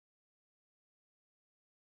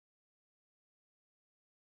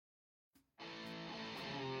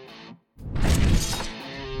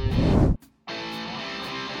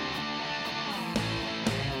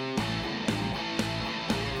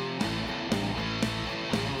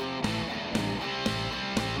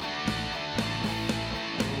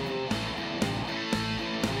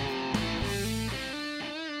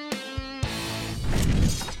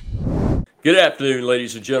Good afternoon,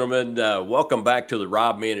 ladies and gentlemen. Welcome back to the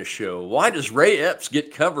Rob Maness Show. Why does Ray Epps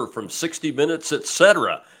get cover from 60 Minutes,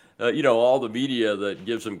 etc.? All the media that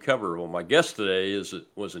gives him cover. Well, my guest today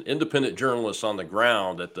was an independent journalist on the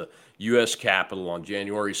ground at the U.S. Capitol on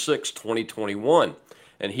January 6, 2021.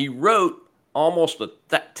 And he wrote almost a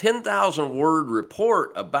 10,000 word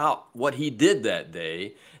report about what he did that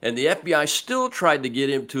day. And the FBI still tried to get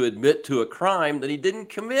him to admit to a crime that he didn't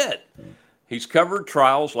commit. He's covered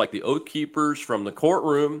trials like the Oath Keepers from the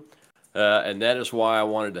courtroom, and that is why I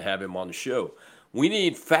wanted to have him on the show. We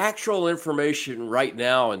need factual information right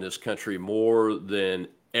now in this country more than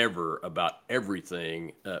ever about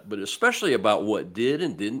everything, but especially about what did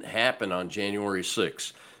and didn't happen on January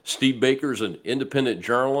 6th. Steve Baker's an independent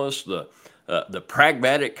journalist. The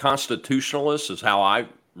pragmatic constitutionalist is how I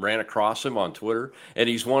ran across him on Twitter, and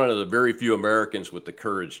he's one of the very few Americans with the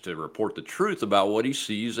courage to report the truth about what he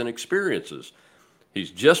sees and experiences.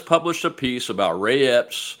 He's just published a piece about Ray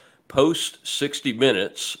Epps' post 60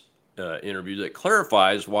 Minutes interview that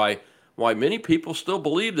clarifies why many people still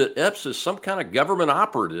believe that Epps is some kind of government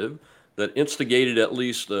operative that instigated at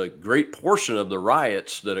least a great portion of the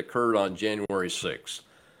riots that occurred on January 6th.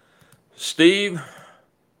 Steve,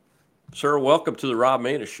 sir, welcome to the Rob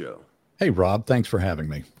Maness Show. Hey, Rob, thanks for having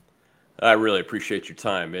me. I really appreciate your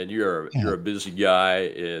time, man. You're a busy guy,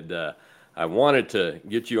 and I wanted to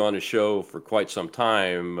get you on the show for quite some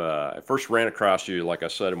time. I first ran across you, like I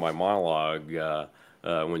said in my monologue,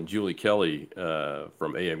 when Julie Kelly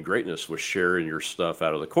from AM Greatness was sharing your stuff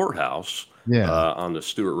out of the courthouse on the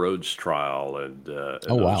Stewart Rhodes trial, and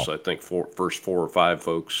Oh, wow. I think first 4 or 5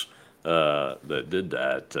 folks that did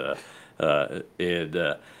that,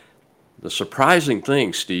 and the surprising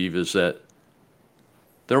thing, Steve, is that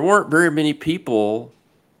there weren't very many people,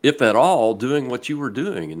 if at all, doing what you were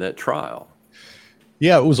doing in that trial.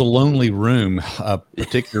 Yeah, it was a lonely room,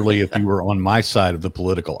 particularly if you were on my side of the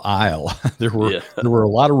political aisle. There were a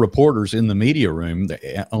lot of reporters in the media room.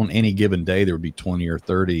 On any given day, there would be 20 or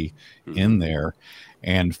 30 in there.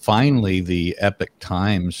 And finally, the Epic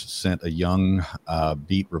Times sent a young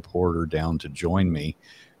beat reporter down to join me.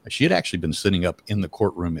 She had actually been sitting up in the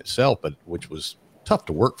courtroom itself, but which was tough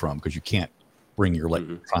to work from because you can't bring your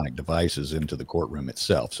electronic devices into the courtroom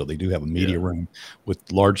itself. So they do have a media room with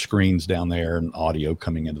large screens down there and audio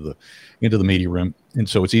coming into the media room. And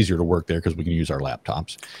so it's easier to work there because we can use our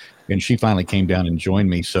laptops. And she finally came down and joined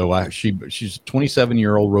me. So she's a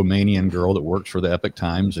 27-year-old Romanian girl that works for the Epic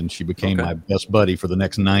Times, and she became my best buddy for the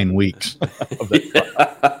next 9 weeks.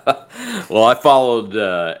 Well, I followed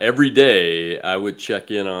every day. I would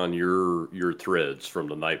check in on your threads from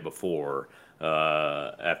the night before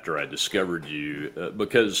after I discovered you,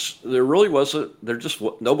 because there really wasn't.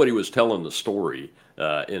 Nobody was telling the story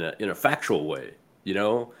in a factual way.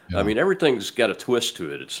 I mean, everything's got a twist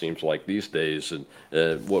to it. It seems like these days, and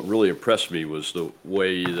what really impressed me was the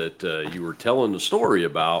way that you were telling the story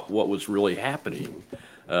about what was really happening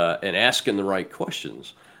and asking the right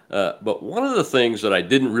questions. But one of the things that I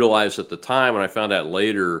didn't realize at the time, and I found out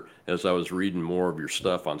later as I was reading more of your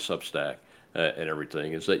stuff on Substack and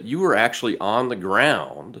everything, is that you were actually on the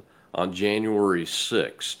ground on January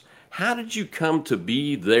 6th. How did you come to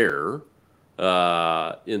be there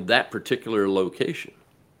in that particular location?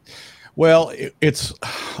 Well, it's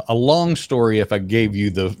a long story if I gave you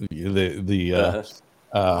the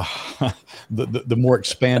the more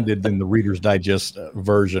expanded than the Reader's Digest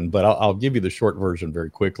version, but I'll give you the short version very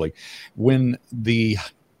quickly. When the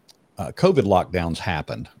COVID lockdowns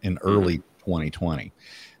happened in early 2020,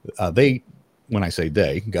 when I say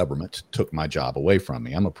they, government took my job away from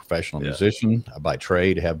me. I'm a professional musician by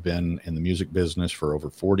trade, have been in the music business for over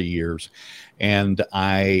 40 years, and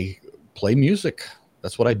I play music.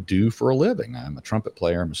 That's what I do for a living. I'm a trumpet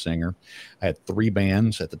player. I'm a singer. I had 3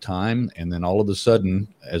 bands at the time. And then all of a sudden,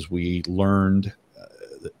 as we learned,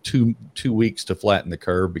 2 weeks to flatten the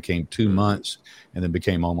curve became 2 months and then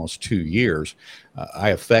became almost 2 years.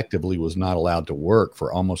 I effectively was not allowed to work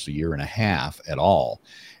for almost a year and a half at all.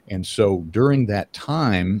 And so during that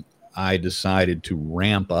time, I decided to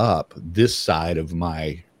ramp up this side of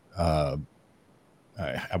my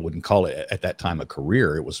I wouldn't call it at that time a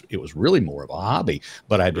career. It was really more of a hobby.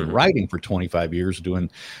 But I'd been writing for 25 years, doing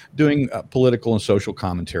political and social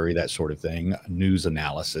commentary, that sort of thing, news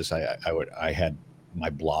analysis. I had my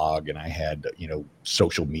blog, and I had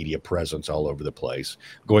social media presence all over the place,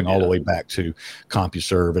 going all the way back to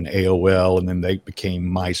CompuServe and AOL, and then they became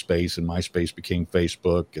MySpace, and MySpace became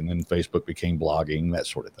Facebook, and then Facebook became blogging, that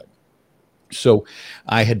sort of thing. So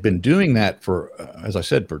I had been doing that for, as I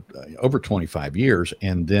said, for over 25 years.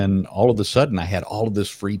 And then all of a sudden I had all of this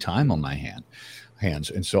free time on my hand. I hands.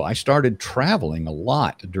 And so I started traveling a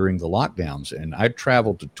lot during the lockdowns, and I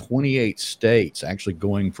traveled to 28 states, actually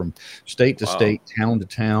going from state to Wow. state, town to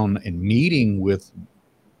town, and meeting with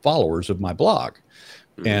followers of my blog.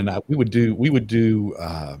 Hmm. And we would do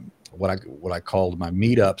what I called my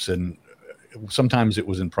meetups, and sometimes it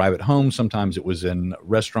was in private homes, sometimes it was in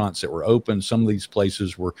restaurants that were open. Some of these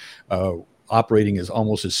places were uh, operating as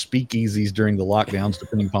almost as speakeasies during the lockdowns,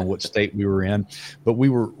 depending upon what state we were in. But we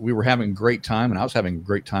were having a great time, and I was having a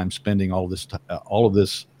great time spending all of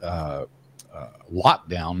this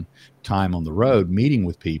lockdown time on the road, meeting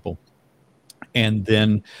with people. And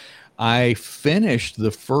then I finished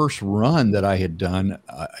the first run that I had done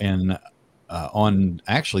in on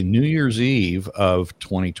actually New Year's Eve of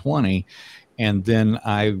 2020, and then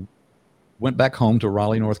I went back home to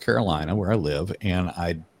Raleigh, North Carolina, where I live, and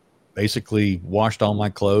I basically washed all my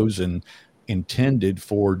clothes and intended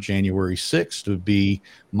for January 6th to be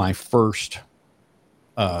my first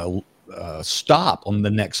uh, stop on the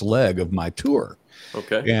next leg of my tour.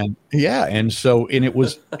 Okay. And yeah, and so and it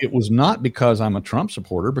was not because I'm a Trump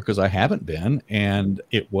supporter, because I haven't been, and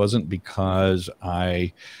it wasn't because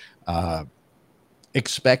I uh,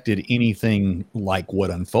 expected anything like what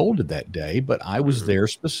unfolded that day, but I was Hmm. there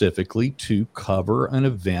specifically to cover an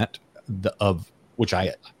event of which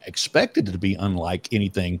I expected to be unlike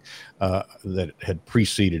anything that had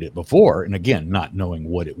preceded it before. And again, not knowing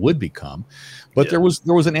what it would become, but Yeah.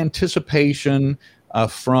 there was an anticipation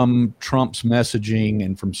from Trump's messaging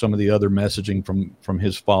and from some of the other messaging from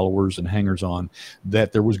his followers and hangers on,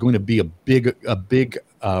 that there was going to be a big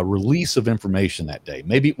release of information that day.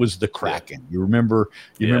 Maybe it was the Yeah. Kraken. You remember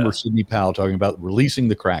Yeah. Sidney Powell talking about releasing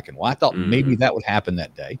the Kraken. Well, I thought maybe Hmm. that would happen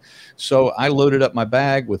that day. So I loaded up my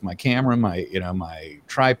bag with my camera, my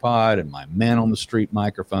tripod, and my man on the street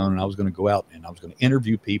microphone, and I was going to go out and I was going to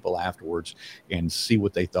interview people afterwards and see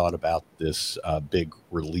what they thought about this big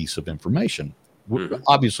release of information, Hmm.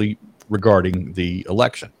 obviously regarding the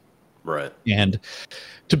election. Right. And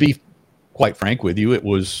to be quite frank with you, it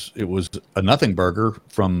was a nothing burger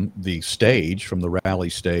from the stage, from the rally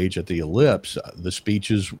stage at the Ellipse. The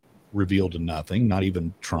speeches revealed nothing, not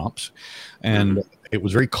even Trump's, and Hmm. it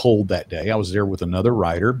was very cold that day. I was there with another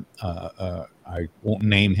writer. I won't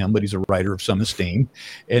name him, but he's a writer of some esteem,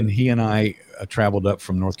 and he and I traveled up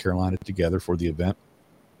from North Carolina together for the event.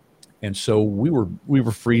 And so we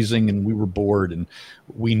were freezing and we were bored, and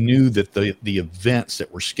we knew that the events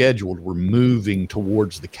that were scheduled were moving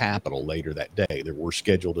towards the Capitol later that day. There were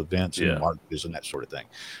scheduled events and Yeah. marches and that sort of thing.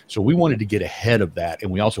 So we wanted to get ahead of that, and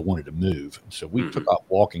we also wanted to move. So we Hmm. took off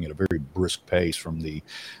walking at a very brisk pace from the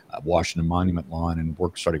Washington Monument lawn and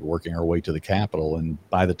started working our way to the Capitol. And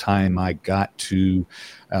by the time I got to,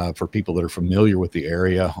 for people that are familiar with the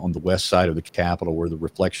area on the west side of the Capitol, where the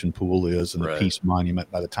reflection pool is and the Right. Peace Monument,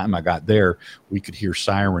 by the time I got there, we could hear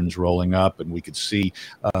sirens rolling up, and we could see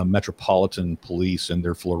Metropolitan Police in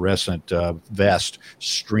their fluorescent vest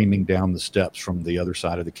streaming down the steps from the other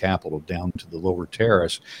side of the Capitol down to the lower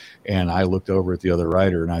terrace. And I looked over at the other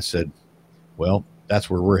rider and I said, well, that's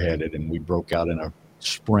where we're headed. And we broke out in a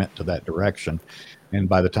sprint to that direction. And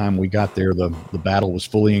by the time we got there, the battle was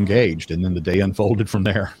fully engaged, and then the day unfolded from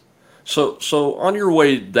there. So on your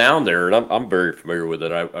way down there, and I'm very familiar with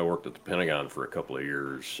it. I worked at the Pentagon for a couple of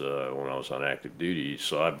years when I was on active duty.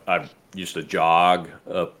 So I used to jog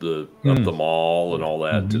up the Mm. mall and all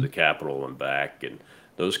that to Hmm. the Capitol and back and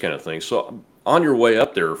those kind of things. So on your way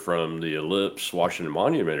up there from the Ellipse, Washington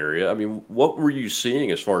Monument area, I mean, what were you seeing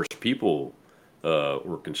as far as people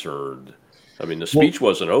were concerned? I mean, the Well, speech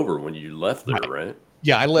wasn't over when you left there, right. right?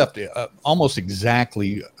 Yeah, I left almost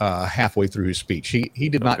exactly halfway through his speech. He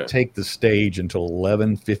did not Okay. take the stage until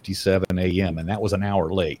 11:57 a.m., and that was an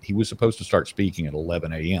hour late. He was supposed to start speaking at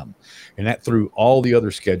 11 a.m., and that threw all the other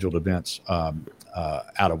scheduled events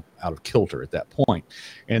out of kilter at that point.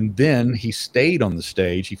 And then he stayed on the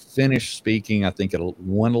stage. He finished speaking, I think, at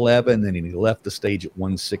 1:11, then he left the stage at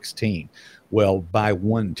 1:16. Well, by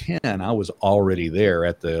 1:10, I was already there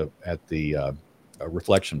at the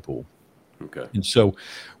reflection pool. Okay. And so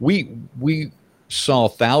we saw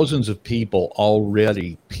thousands of people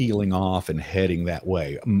already peeling off and heading that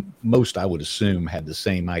way. Most, I would assume, had the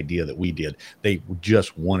same idea that we did. They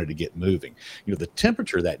just wanted to get moving. The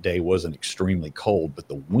temperature that day wasn't extremely cold, but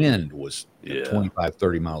the wind was, Yeah. 25,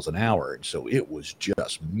 30 miles an hour. And so it was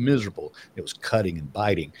just miserable. It was cutting and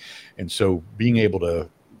biting. And so being able to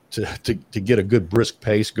get a good brisk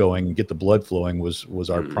pace going and get the blood flowing was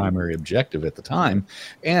our Hmm. primary objective at the time.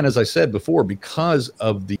 And as I said before, because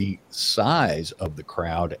of the size of the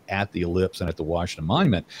crowd at the Ellipse and at the Washington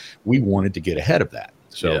Monument, we wanted to get ahead of that.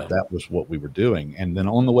 So Yeah. that was what we were doing. And then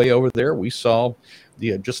on the way over there, we saw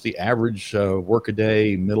just the average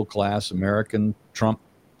workaday, middle class American Trump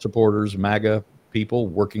supporters, MAGA people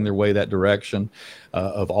working their way that direction,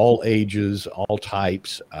 of all ages, all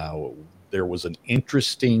types. There was an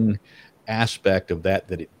interesting aspect of that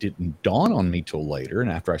it didn't dawn on me till later,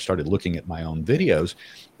 and after I started looking at my own videos,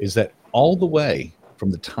 is that all the way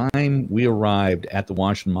from the time we arrived at the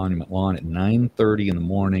Washington Monument lawn at 9:30 in the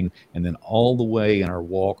morning, and then all the way in our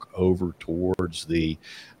walk over towards the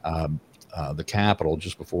Capitol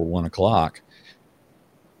just before 1 o'clock,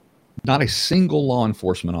 not a single law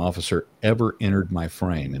enforcement officer ever entered my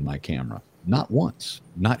frame in my camera. Not once,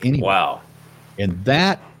 not anyone. Wow. And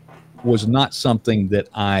that was not something that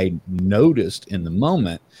I noticed in the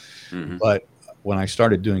moment. Hmm. But when I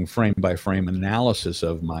started doing frame by frame analysis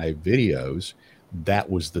of my videos, that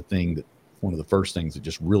was the thing that one of the first things that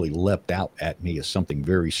just really leapt out at me as something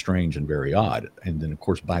very strange and very odd. And then, of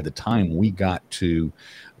course, by the time we got to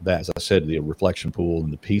that, as I said, the reflection pool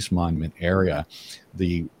and the Peace Monument area,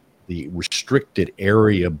 the restricted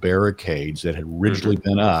area barricades that had originally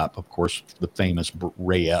been up, of course, the famous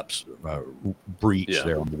Ray Epps breach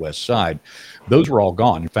there on the west side, those were all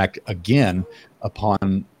gone. In fact, again,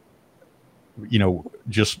 upon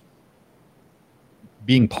just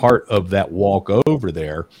being part of that walk over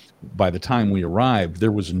there, by the time we arrived,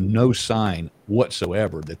 there was no sign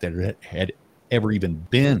whatsoever that there had ever even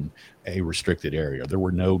been a restricted area. There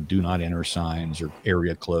were no do not enter signs or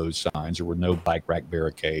area closed signs. There were no bike rack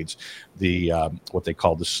barricades. The what they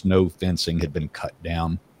call the snow fencing had been cut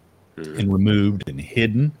down and removed and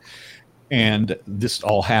hidden. And this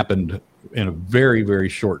all happened in a very, very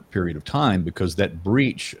short period of time, because that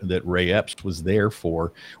breach that Ray Epps was there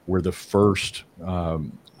for were the first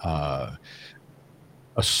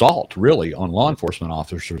assault, really, on law enforcement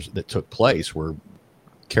officers that took place, where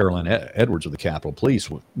Carolyn Edwards of the Capitol Police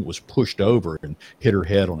was pushed over and hit her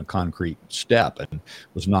head on a concrete step and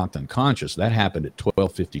was knocked unconscious. That happened at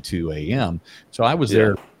 12:52 a.m. So I was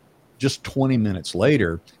there just 20 minutes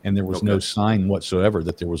later, and there was no sign whatsoever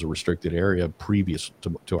that there was a restricted area previous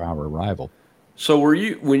to our arrival. So were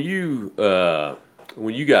you when you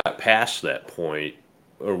got past that point,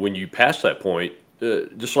 or when you passed that point,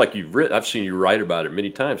 just like you've written, I've seen you write about it many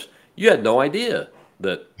times. You had no idea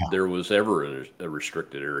that there was ever a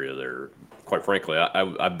restricted area there. Quite frankly,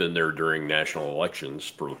 I've been there during national elections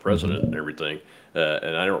for the president and everything,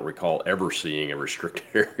 and I don't recall ever seeing a restricted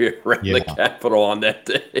area around the Capitol on that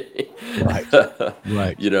day. Right.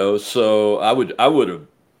 So I would have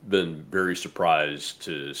been very surprised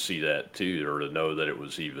to see that too, or to know that it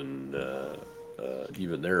was even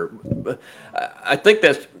there. But I think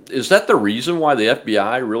is that the reason why the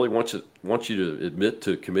FBI really wants you to admit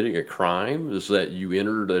to committing a crime, is that you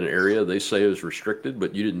entered an area they say is restricted,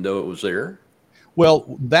 but you didn't know it was there?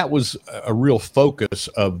 Well, that was a real focus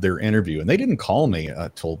of their interview, and they didn't call me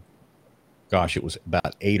till, gosh, it was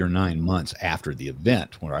about 8 or 9 months after the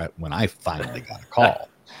event when I finally got a call.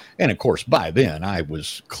 And of course, by then I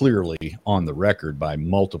was clearly on the record by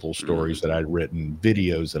multiple stories that I'd written,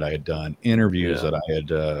 videos that I had done, interviews that I had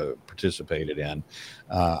participated in.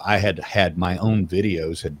 I had my own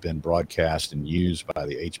videos had been broadcast and used by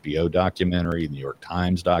the HBO documentary, the New York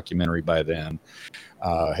Times documentary by then,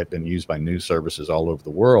 had been used by news services all over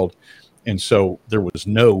the world. And so there was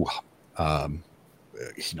no,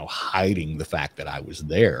 hiding the fact that I was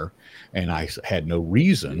there, and I had no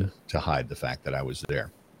reason to hide the fact that I was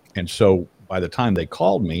there. And so by the time they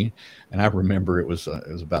called me, and I remember it was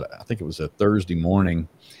about, I think it was a Thursday morning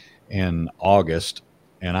in August,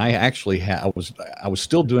 and I actually I was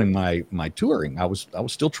still doing my touring. I was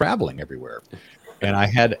still traveling everywhere, and I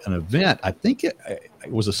had an event. I think it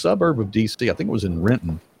was a suburb of DC. I think it was in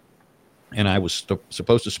Renton, and I was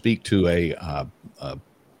supposed to speak to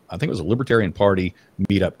I think it was a Libertarian Party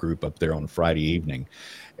meetup group up there on Friday evening.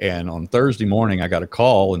 And on Thursday morning, I got a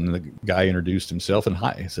call, and the guy introduced himself and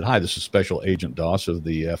he said, "Hi, this is Special Agent Doss of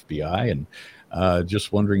the FBI, and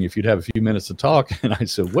just wondering if you'd have a few minutes to talk." And I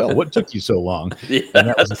said, "Well, what took you so long?" And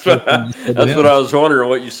that was That's what I was wondering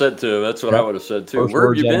what you said to him. That's what I would have said too. First Where have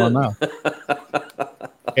words you out of been? my mouth.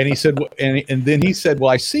 And he said, and then he said, "Well,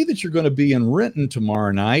 I see that you're going to be in Renton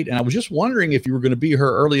tomorrow night, and I was just wondering if you were going to be here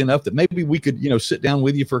early enough that maybe we could, sit down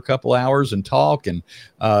with you for a couple hours and talk, and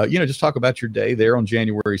just talk about your day there on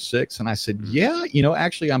January 6th." And I said, "Yeah,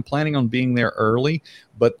 actually, I'm planning on being there early,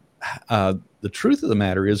 but the truth of the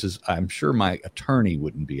matter is I'm sure my attorney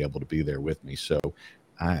wouldn't be able to be there with me, so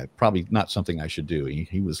probably not something I should do.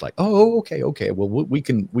 He was like, oh, okay. Well, we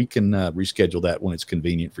can reschedule that when it's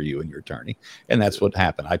convenient for you and your attorney. And that's what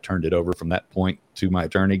happened. I turned it over from that point to my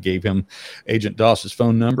attorney, gave him Agent Doss's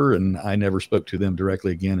phone number, and I never spoke to them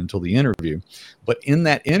directly again until the interview. But in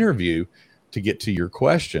that interview, to get to your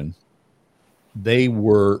question, they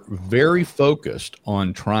were very focused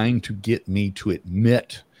on trying to get me to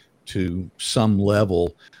admit to some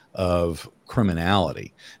level of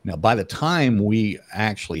criminality. Now, by the time we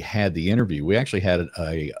actually had the interview, we actually had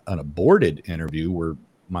an aborted interview where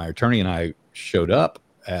my attorney and I showed up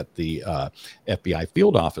at the FBI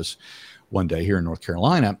field office one day here in North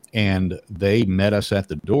Carolina, and they met us at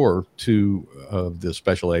the door, two of the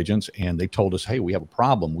special agents, and they told us, hey, we have a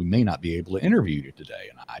problem. We may not be able to interview you today.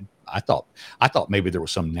 And I thought maybe there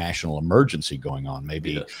was some national emergency going on.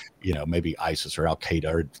 Maybe, maybe ISIS or Al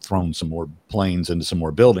Qaeda had thrown some more planes into some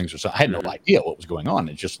more buildings or something. I had no idea what was going on.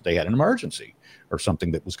 It's just they had an emergency or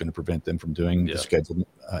something that was going to prevent them from doing the scheduled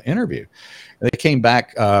interview. And they came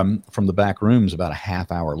back from the back rooms about a half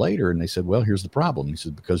hour later, and they said, well, here's the problem. He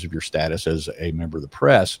said, because of your status as a member of the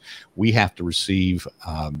press, we have to receive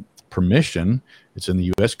permission. It's in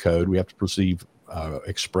the U.S. Code. We have to receive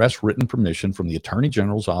express written permission from the Attorney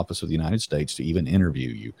General's Office of the United States to even interview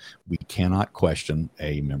you. We cannot question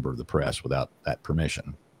a member of the press without that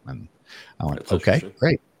permission. And I went, okay,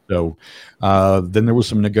 great. So then there was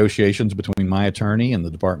some negotiations between my attorney and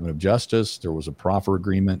the Department of Justice. There was a proffer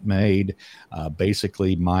agreement made.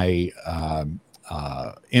 Basically, my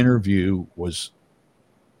interview was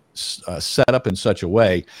set up in such a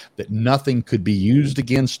way that nothing could be used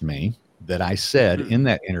against me that I said in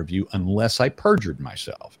that interview unless I perjured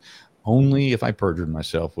myself. Only if I perjured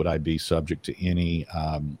myself would I be subject to any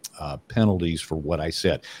penalties for what I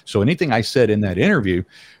said. So anything I said in that interview,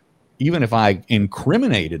 even if I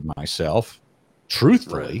incriminated myself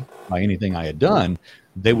truthfully by anything I had done,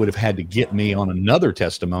 they would have had to get me on another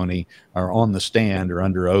testimony or on the stand or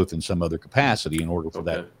under oath in some other capacity in order for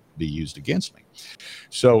that to be used against me.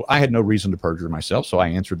 So I had no reason to perjure myself, so I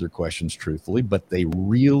answered their questions truthfully, but they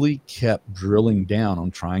really kept drilling down on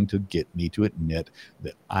trying to get me to admit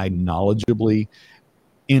that I knowledgeably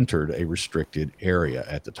entered a restricted area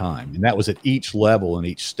at the time. And that was at each level and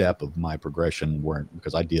each step of my progression,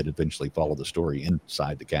 because I did eventually follow the story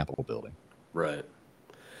inside the Capitol building. Right.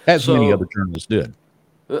 As many other journalists did.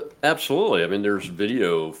 Absolutely. I mean, there's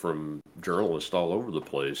video from journalists all over the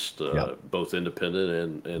place, both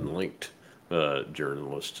independent and linked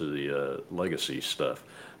journalists to the legacy stuff.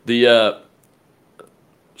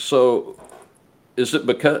 So is it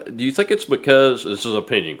because, do you think it's because, this is an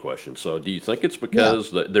opinion question, so do you think it's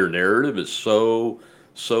because their narrative is so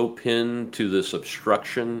pinned to this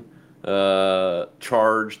obstruction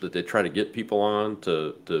charge that they try to get people on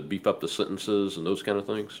to beef up the sentences and those kind of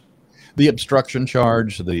things? The obstruction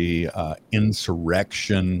charge, the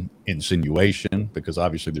insurrection insinuation, because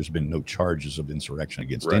obviously there's been no charges of insurrection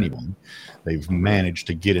against anyone. They've managed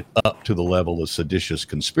to get it up to the level of seditious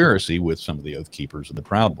conspiracy with some of the Oath Keepers and the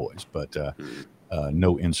Proud Boys, but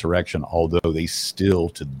no insurrection, although they still,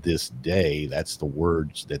 to this day, that's the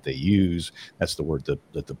words that they use. That's the word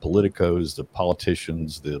that the politicos, the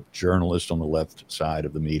politicians, the journalists on the left side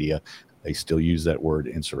of the media, they still use that word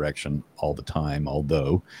insurrection all the time,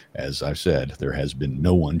 although, as I've said, there has been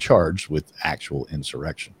no one charged with actual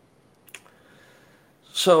insurrection.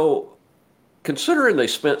 So, considering they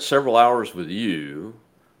spent several hours with you,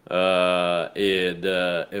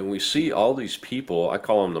 and we see all these people, I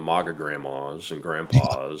call them the MAGA grandmas and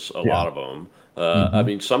grandpas, a lot of them. I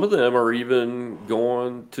mean, some of them are even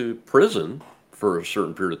going to prison for a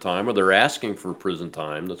certain period of time, or they're asking for prison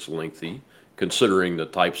time that's lengthy, considering the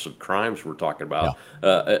types of crimes we're talking about.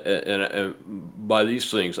 And by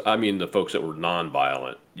these things, I mean the folks that were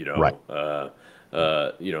nonviolent, so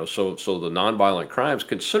the nonviolent crimes,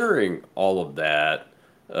 considering all of that,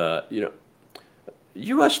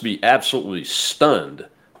 you must be absolutely stunned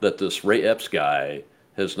that this Ray Epps guy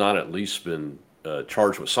has not at least been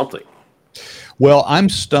charged with something. Well, I'm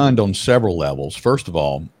stunned on several levels. First of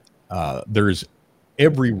all, there's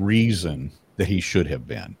every reason that he should have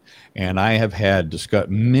been. And I have had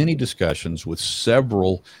many discussions with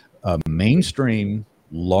several mainstream,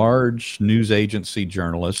 large news agency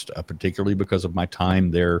journalists, particularly because of my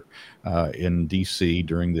time there in D.C.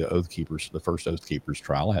 during the first Oath Keepers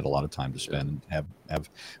trial. I had a lot of time to spend and have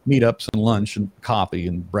meetups and lunch and coffee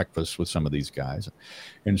and breakfast with some of these guys.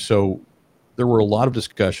 And so there were a lot of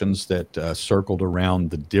discussions that circled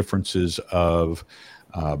around the differences of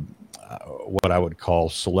what I would call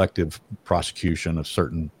selective prosecution of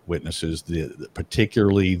certain witnesses,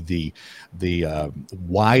 particularly the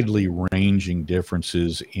widely ranging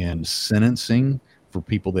differences in sentencing for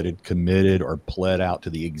people that had committed or pled out to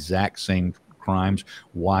the exact same crimes.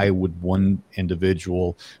 Why would one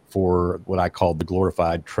individual for what I call the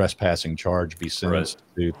glorified trespassing charge be sentenced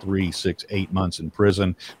to 3, 6, 8 months in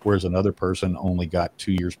prison, whereas another person only got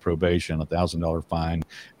 2 years probation, $1,000 fine,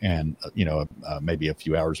 and maybe a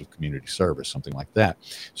few hours of community service, something like that.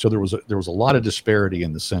 So there was a lot of disparity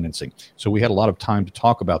in the sentencing. So we had a lot of time to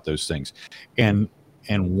talk about those things, and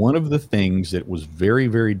one of the things that was very,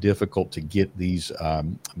 very difficult to get these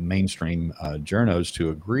mainstream journos to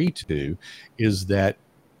agree to is that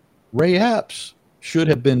Ray Epps should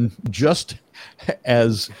have been just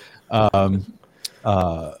as well.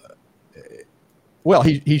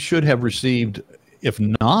 He should have received, if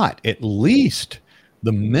not at least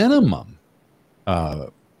the minimum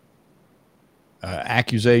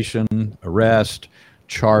accusation, arrest,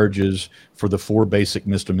 charges for the 4 basic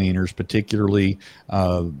misdemeanors, particularly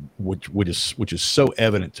which is so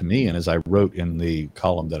evident to me, and as I wrote in the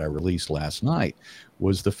column that I released last night,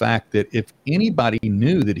 was the fact that if anybody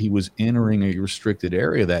knew that he was entering a restricted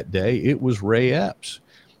area that day, it was Ray Epps.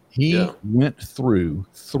 He went through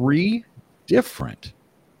 3 different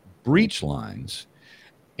breach lines,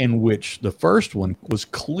 in which the first one was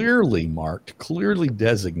clearly marked, clearly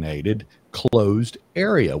designated closed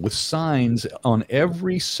area with signs on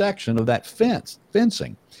every section of that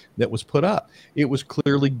fencing that was put up. It was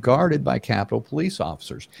clearly guarded by Capitol police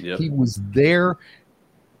officers. Yep. He was there.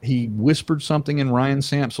 He whispered something in Ryan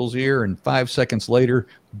Sampsell's ear, and 5 seconds later,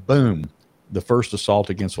 boom, the first assault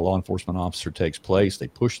against a law enforcement officer takes place. They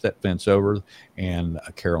pushed that fence over, and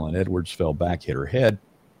Carolyn Edwards fell back, hit her head.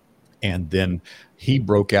 And then he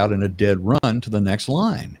broke out in a dead run to the next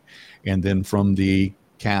line. And then from the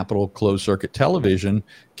Capitol closed circuit television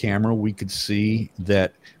camera, we could see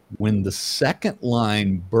that when the second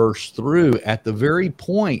line burst through at the very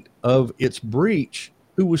point of its breach,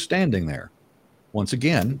 who was standing there? Once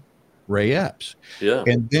again, Ray Epps. Yeah.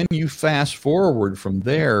 And then you fast forward from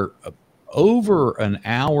there over an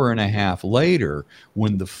hour and a half later,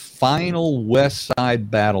 when the final West Side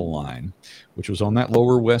battle line, which was on that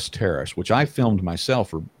lower West Terrace, which I filmed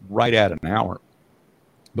myself for right at an hour.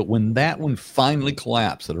 But when that one finally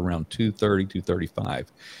collapsed at around 2:30, 2:35,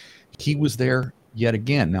 he was there yet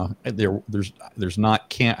again. Now, there's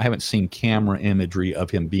not, I haven't seen camera imagery of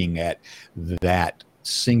him being at that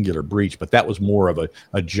singular breach, but that was more of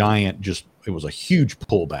a giant, just, it was a huge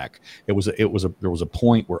pullback. There was a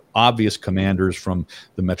point where obvious commanders from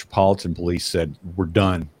the Metropolitan Police said, "We're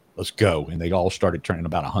done. Let's go." And they all started turning,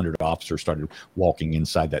 about 100 officers started walking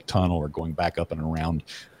inside that tunnel or going back up and around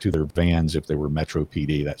to their vans if they were Metro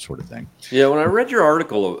PD, that sort of thing. Yeah, when I read your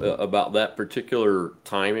article about that particular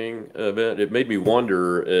timing event, it made me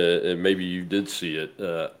wonder, and maybe you did see it,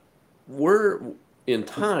 where in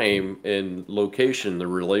time and location the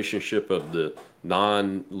relationship of the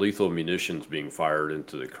non-lethal munitions being fired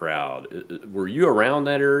into the crowd. Were you around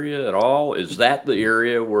that area at all? Is that the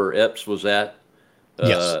area where Epps was at?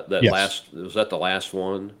 Yes. Yes. Was that the last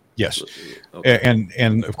one? Yes. Okay.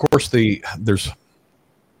 And of course there's,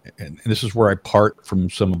 and this is where I part from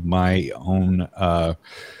some of my own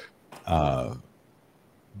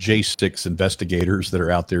J6 investigators that are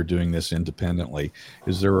out there doing this independently,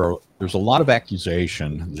 is there's a lot of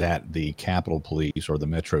accusation that the Capitol Police or the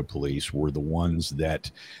Metro Police were the ones that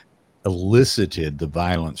elicited the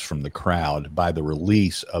violence from the crowd by the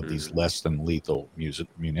release of these less than lethal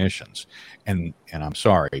munitions. And I'm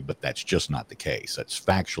sorry, but that's just not the case. That's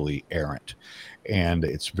factually errant. And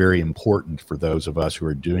it's very important for those of us who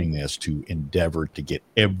are doing this to endeavor to get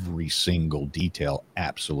every single detail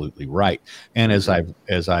absolutely right. And as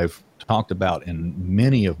I've talked about in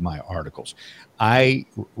many of my articles, I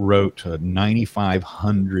wrote a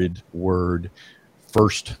 9,500 word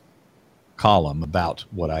first column about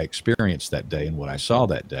what I experienced that day and what I saw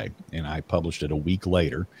that day. And I published it a week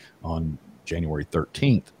later on January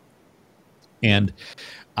 13th. And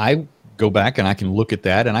I go back and I can look at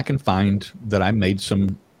that and I can find that I made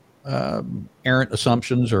some errant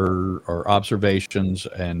assumptions or observations,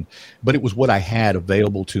 but it was what I had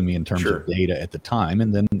available to me in terms of data at the time.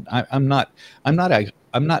 And then I'm not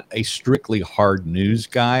a strictly hard news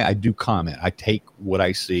guy. I do comment. I take what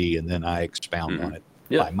I see and then I expound on it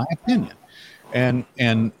by my opinion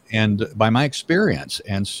and by my experience.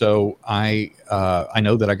 And so I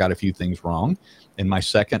know that I got a few things wrong. In my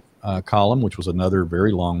second column, which was another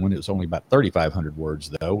very long one, it was only about 3,500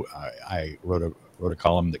 words though. I wrote a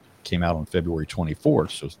column that came out on February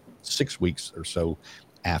 24th, so 6 weeks or so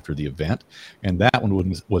after the event. And that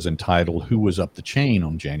one was entitled "Who Was Up the Chain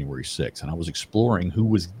on January 6th?" And I was exploring who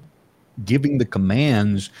was giving the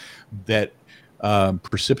commands that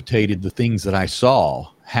precipitated the things that I saw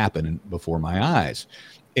happen before my eyes.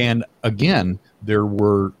 And again, there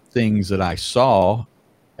were things that I saw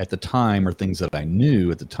at the time or things that I knew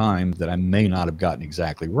at the time that I may not have gotten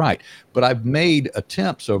exactly right. But I've made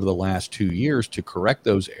attempts over the last 2 years to correct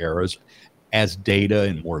those errors as data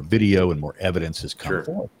and more video and more evidence has come Sure.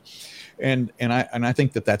 forth. And I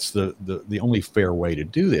think that that's the only fair way to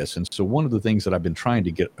do this. And so one of the things that I've been trying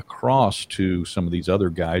to get across to some of these other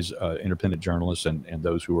guys, independent journalists, and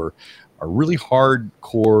those who are really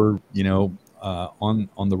hardcore,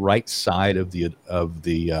 on the right side of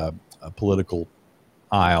the political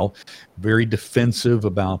aisle, very defensive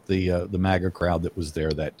about the MAGA crowd that was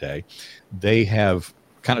there that day. They have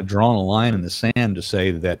kind of drawn a line in the sand to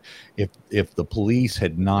say that if the police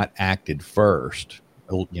had not acted first,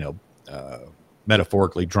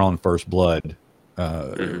 metaphorically drawn first blood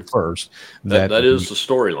first, That is the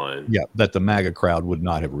storyline. that the MAGA crowd would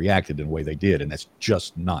not have reacted in the way they did, and that's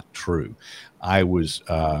just not true. I was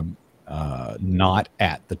not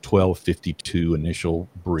at the 12:52 initial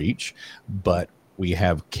breach, but we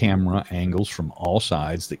have camera angles from all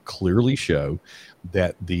sides that clearly show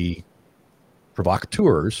that the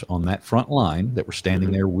provocateurs on that front line that were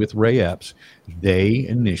standing there with Ray Epps, they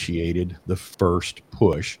initiated the first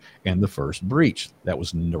push and the first breach. There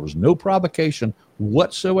was no provocation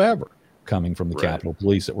whatsoever coming from the Capitol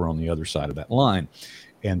Police that were on the other side of that line.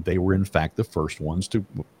 And they were, in fact, the first ones to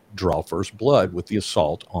draw first blood with the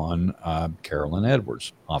assault on Officer Carolyn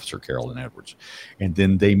Edwards. And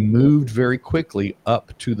then they moved very quickly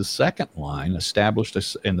up to the second line, and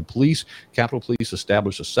the Capitol Police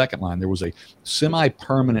established a second line. There was a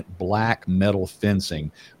semi-permanent black metal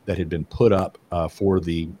fencing that had been put up for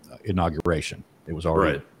the inauguration. It was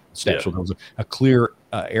already established. So there was a clear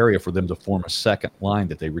area for them to form a second line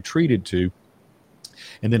that they retreated to.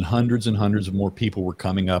 And then hundreds and hundreds of more people were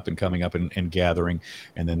coming up and gathering.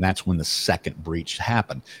 And then that's when the second breach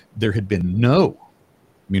happened. There had been no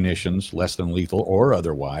munitions, less than lethal or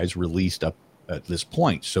otherwise, released up at this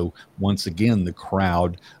point. So once again, the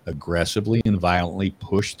crowd aggressively and violently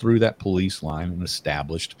pushed through that police line and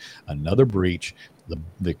established another breach.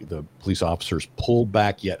 The police officers pulled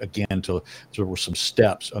back yet again to there were some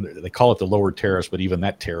steps. They call it the lower terrace, but even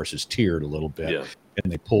that terrace is tiered a little bit. Yeah. And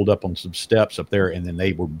they pulled up on some steps up there, and then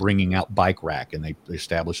they were bringing out bike rack, and they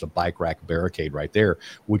established a bike rack barricade right there,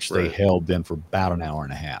 which they held then for about an hour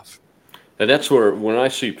and a half. And that's where, when I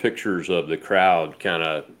see pictures of the crowd, kind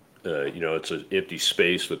of, it's an empty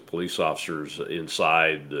space with police officers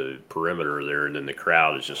inside the perimeter there, and then the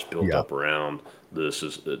crowd is just built up around this.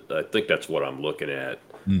 I think that's what I'm looking at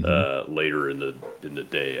later in the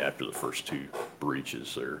day after the first two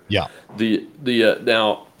breaches there. Yeah.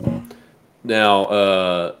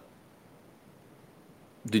 Now,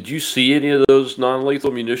 did you see any of those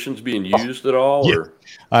non-lethal munitions being used at all? Yeah. Or?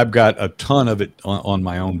 I've got a ton of it on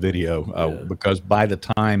my own video because by the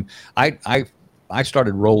time I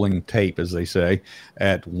started rolling tape, as they say,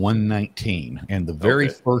 at 1:19, and the very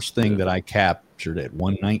first thing that I captured at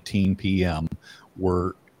 1:19 p.m.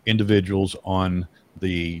 were individuals on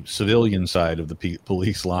the civilian side of the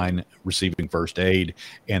police line receiving first aid,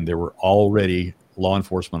 and there were already law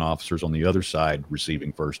enforcement officers on the other side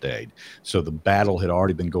receiving first aid. So the battle had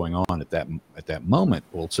already been going on at that moment.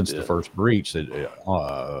 Well, since the first breach,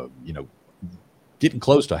 getting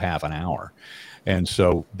close to half an hour, and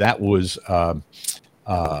so that was a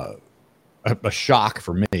shock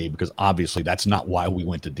for me, because obviously that's not why we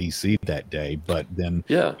went to DC that day. But then,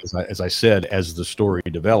 as I said, as the story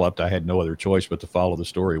developed, I had no other choice but to follow the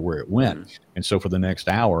story where it went. And so for the next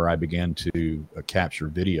hour, I began to capture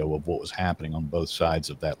video of what was happening on both sides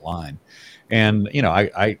of that line. And,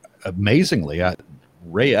 I amazingly,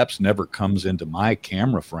 Ray Epps never comes into my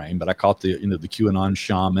camera frame, but I caught the QAnon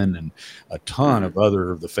shaman and a ton of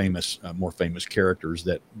other of the more famous characters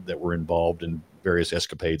that were involved in various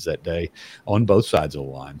escapades that day on both sides of the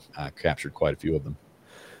line. I captured quite a few of them.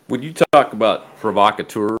 When you talk about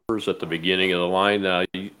provocateurs at the beginning of the line, I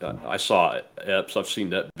saw Epps. I've seen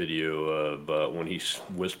that video of when he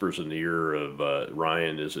whispers in the ear of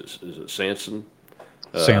Ryan. Is it Samson?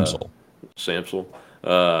 Samsel.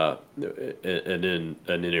 And then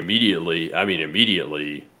immediately,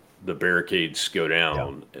 the barricades go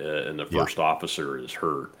down, and the first officer is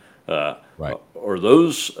hurt. Right. Are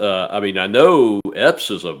those? I know Epps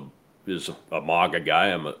is a MAGA guy.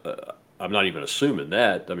 I'm not even assuming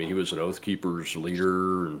that. I mean, he was an Oath Keepers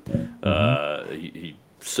leader, and he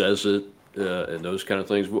says it and those kind of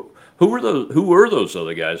things. Who were those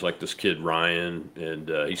other guys, like this kid Ryan? And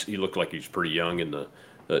he looked like he's pretty young in the.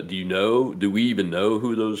 Do we even know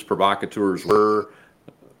who those provocateurs were?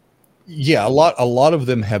 Yeah, a lot of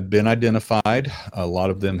them have been identified. A lot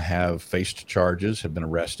of them have faced charges, have been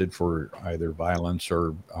arrested for either violence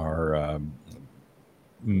or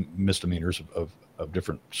misdemeanors of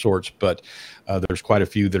different sorts. But there's quite a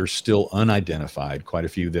few that are still unidentified. Quite a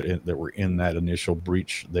few that were in that initial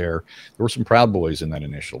breach. There were some Proud Boys in that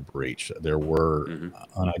initial breach. There were Hmm.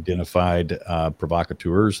 unidentified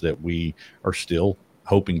provocateurs that we are still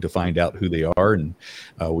hoping to find out who they are, and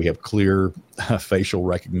we have clear facial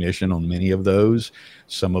recognition on many of those.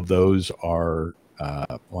 Some of those are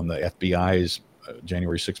on the FBI's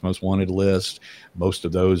January 6th most wanted list. Most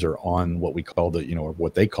of those are on what we call or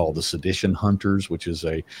what they call the sedition hunters, which is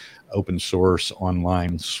a open source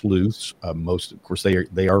online sleuths. Most, of course,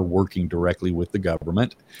 they are working directly with the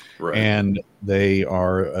government, Right. and they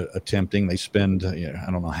are attempting. They spend, I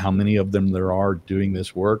don't know how many of them there are doing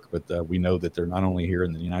this work, but we know that they're not only here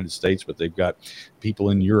in the United States, but they've got people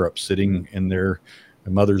in Europe sitting in their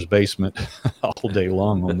mother's basement all day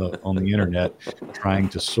long on the internet, trying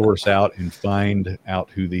to source out and find out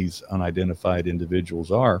who these unidentified individuals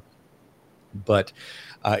are. But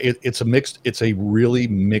it's a really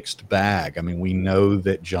mixed bag. I mean, we know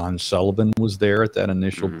that John Sullivan was there at that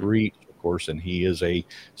initial Hmm. breach, of course, and he is a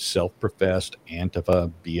self-professed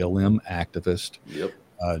Antifa BLM activist. Yep.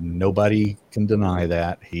 Nobody can deny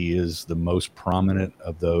that. He is the most prominent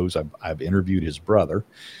of those. I've interviewed his brother.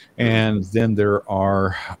 Hmm. And then there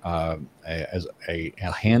are a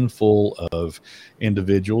handful of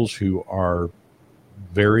individuals who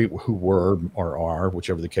were or are,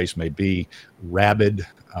 whichever the case may be, rabid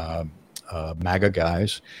MAGA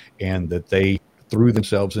guys, and that they threw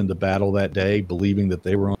themselves into battle that day, believing that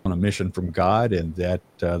they were on a mission from God and that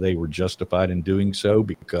they were justified in doing so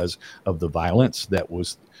because of the violence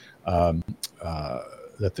um, uh,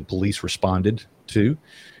 that the police responded to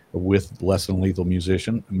with less than lethal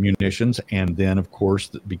munitions. And then, of course,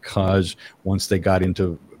 because once they got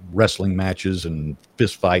into wrestling matches and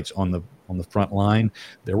fist fights on the front line,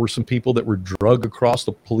 there were some people that were drug across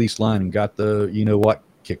the police line and got the what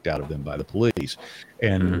kicked out of them by the police,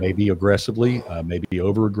 and Hmm. maybe aggressively, maybe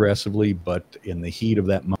over aggressively, but in the heat of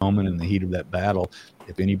that moment, in the heat of that battle,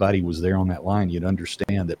 if anybody was there on that line, you'd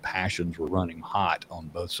understand that passions were running hot on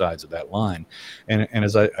both sides of that line. And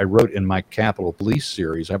as I wrote in my Capitol Police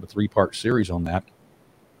series, I have a 3-part series on that.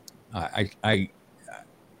 I, I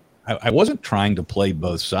I wasn't trying to play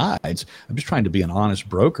both sides. I'm just trying to be an honest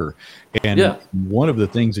broker. And Yeah. one of the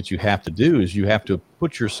things that you have to do is you have to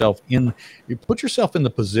put yourself in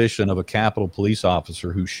the position of a Capitol police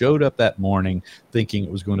officer who showed up that morning thinking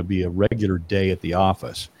it was going to be a regular day at the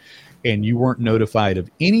office, and you weren't notified of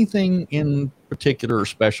anything in particular or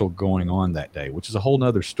special going on that day, which is a whole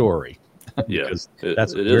nother story Yeah. because It,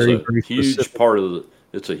 that's a it is very, a very huge specific. part of the.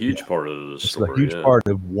 It's a Yeah, huge part of the it's a story. huge Yeah. part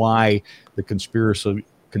of why the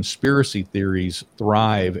conspiracy theories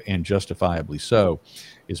thrive, and justifiably so,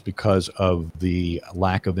 is because of the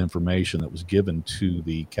lack of information that was given to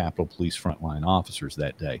the Capitol Police frontline officers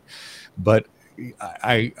that day. But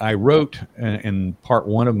I wrote in part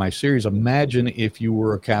one of my series, imagine if you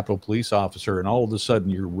were a Capitol Police officer and all of a sudden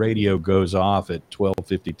your radio goes off at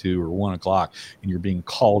 12:52 or 1 o'clock and you're being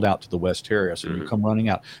called out to the West Terrace and you Hmm. come running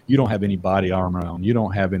out. You don't have any body armor on. You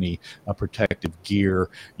don't have any protective gear.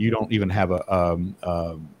 You don't even have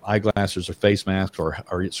eyeglasses or face masks or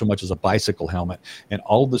so much as a bicycle helmet. And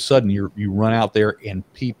all of a sudden you run out there and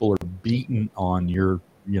people are beating on your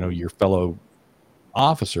fellow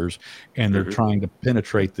officers, and they're Hmm. trying to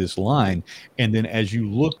penetrate this line. And then as you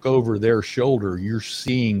look over their shoulder, you're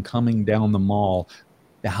seeing coming down the mall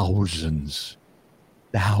thousands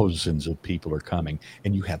thousands of people are coming,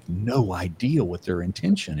 and you have no idea what their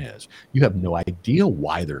intention is. You have no idea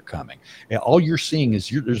why they're coming. And all you're seeing is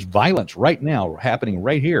there's violence right now happening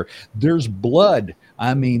right here. There's blood.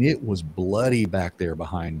 I mean, it was bloody back there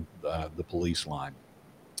behind the police line.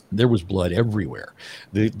 There was blood everywhere.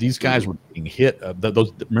 These guys Hmm. were being hit.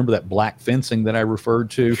 Those, remember that black fencing that I referred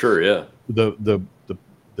to? Sure. Yeah.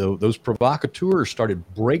 Those provocateurs started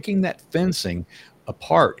breaking that fencing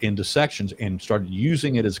apart into sections and started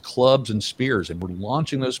using it as clubs and spears, and were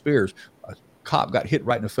launching those spears. A cop got hit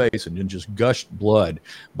right in the face and then just gushed blood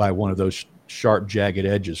by one of those sharp, jagged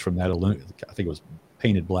edges from that I think it was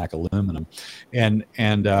painted black aluminum, and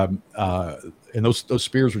those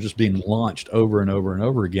spears were just being launched over and over and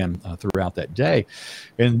over again throughout that day.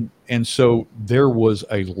 And so there was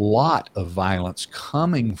a lot of violence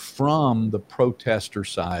coming from the protester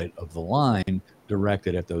side of the line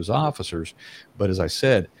directed at those officers. But as I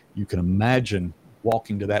said, you can imagine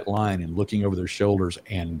walking to that line and looking over their shoulders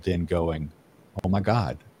and then going, oh my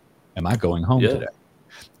God, am I going home Yeah. today?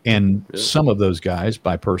 And Yeah. some of those guys,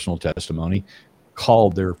 by personal testimony,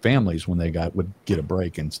 called their families when they would get a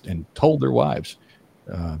break and told their wives,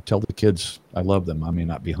 tell the kids I love them. I may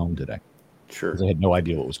not be home today, because Sure. they had no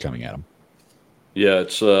idea what was coming at them. Yeah,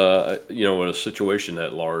 it's in a situation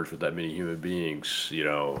that large with that many human beings,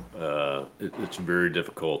 it's very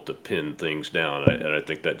difficult to pin things down, and I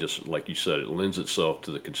think that just like you said, it lends itself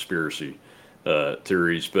to the conspiracy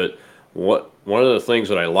theories. But one of the things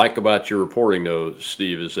that I like about your reporting, though,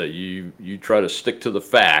 Steve, is that you try to stick to the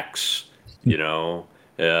facts, and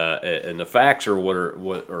the facts are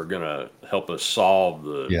what are going to help us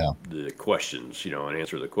solve Yeah. the questions, and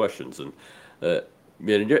answer the questions. And uh,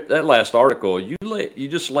 man, that last article, you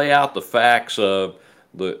just lay out the facts of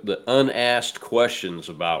the unasked questions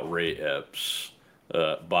about Ray Epps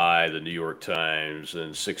by the New York Times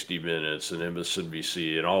and 60 Minutes and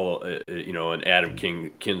MSNBC and all, and Adam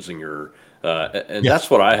Kinzinger, and Yeah. that's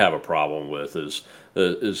what I have a problem with is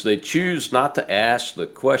they choose not to ask the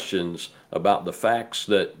questions about the facts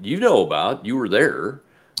that you know about. You were there.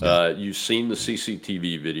 Yeah. You've seen the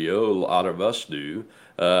CCTV video. A lot of us do.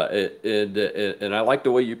 And I like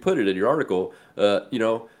the way you put it in your article.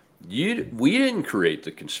 We didn't create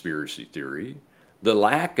the conspiracy theory. The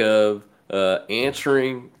lack of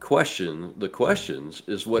answering the questions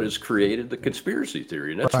is what has created the conspiracy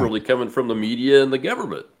theory, and that's Right. really coming from the media and the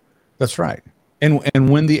government. That's right. And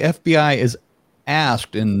when the FBI is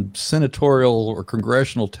asked in senatorial or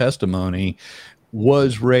congressional testimony,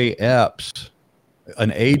 was Ray Epps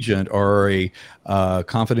an agent or a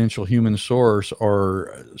confidential human source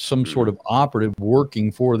or some sort Hmm. of operative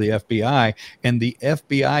working for the FBI, and the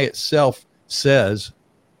FBI itself says,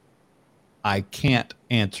 I can't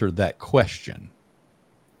answer that question.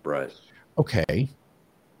 Right. Okay.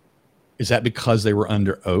 Is that because they were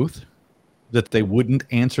under oath that they wouldn't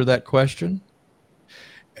answer that question?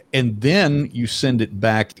 And then you send it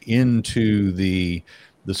back into the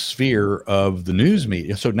sphere of the news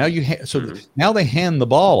media. So now Hmm. now they hand the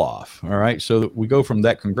ball off. All right. So that we go from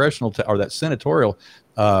that congressional or that senatorial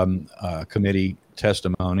committee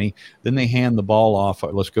testimony. Then they hand the ball off.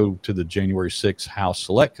 Let's go to the January 6th House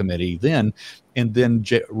Select Committee. And then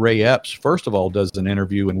Ray Epps, first of all, does an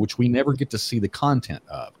interview in which we never get to see the content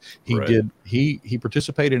of. Right. He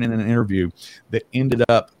participated in an interview that ended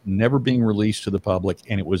up never being released to the public,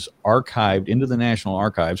 and it was archived into the National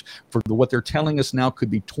Archives for what they're telling us now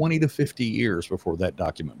could be 20 to 50 years before that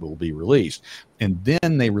document will be released. And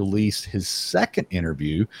then they released his second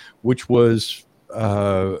interview, which was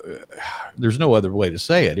there's no other way to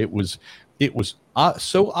say it. It was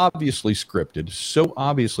so obviously scripted, so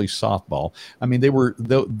obviously softball. I mean, they were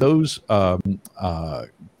those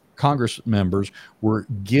Congress members were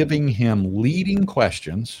giving him leading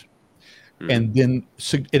questions, Hmm. and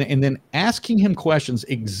then asking him questions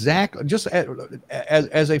exactly just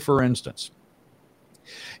as a for instance,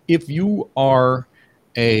 if you are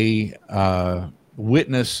a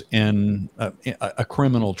witness in a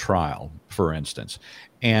criminal trial, for instance,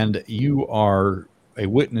 and you are a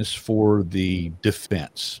witness for the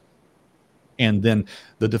defense, and then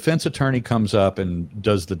the defense attorney comes up and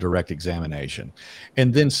does the direct examination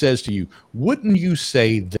and then says to you, wouldn't you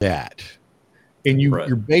say that? And Right.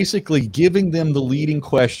 you're basically giving them the leading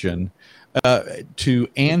question to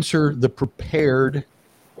answer the prepared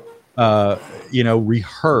uh,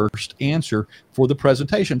 rehearsed answer for the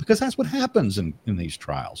presentation, because that's what happens in these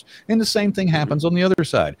trials. And the same thing Hmm. happens on the other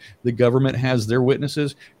side. The government has their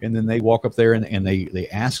witnesses, and then they walk up there and they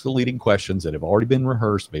ask the leading questions that have already been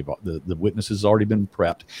rehearsed. The witness has already been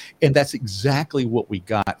prepped. And that's exactly what we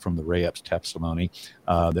got from the Ray Epps testimony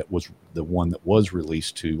that was the one that was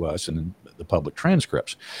released to us in the public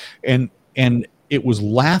transcripts. And it was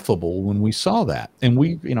laughable when we saw that. And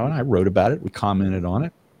and I wrote about it. We commented on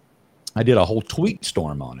it. I did a whole tweet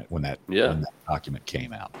storm on it when Yeah. that document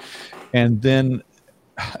came out, and then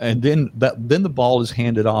the ball is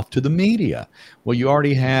handed off to the media. Well, you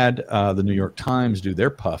already had the New York Times do their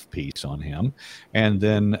puff piece on him, and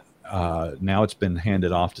then now it's been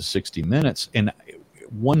handed off to 60 Minutes, and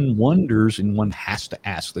one wonders and one has to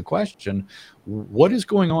ask the question: what is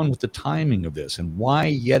going on with the timing of this, and why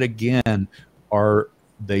yet again are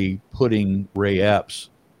they putting Ray Epps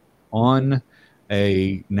on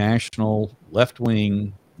a national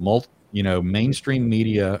left-wing, mainstream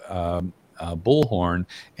media bullhorn,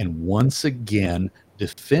 and once again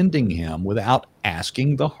defending him without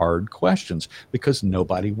asking the hard questions, because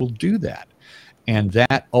nobody will do that. And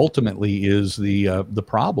that ultimately is the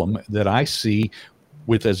problem that I see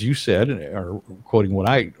with, as you said, or quoting what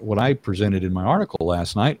I presented in my article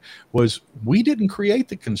last night, was we didn't create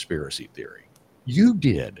the conspiracy theory. You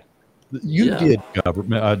did. You Yeah. did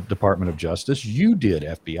government, Department of Justice. You did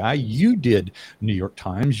FBI. You did New York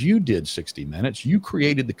Times. You did 60 Minutes. You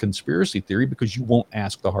created the conspiracy theory because you won't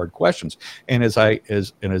ask the hard questions. And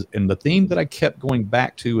and the theme that I kept going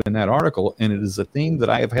back to in that article, and it is a theme that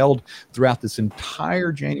I have held throughout this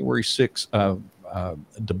entire January 6th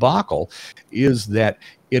debacle, is that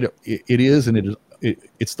it is and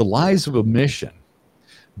it's the lies of omission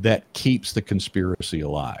that keeps the conspiracy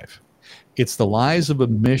alive. It's the lies of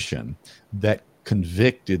omission that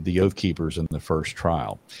convicted the Oath Keepers in the first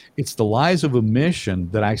trial. It's the lies of omission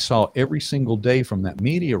that I saw every single day from that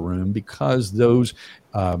media room, because those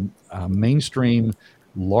mainstream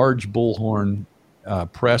large bullhorn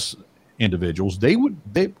press individuals,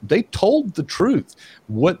 they told the truth.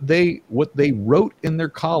 What they wrote in their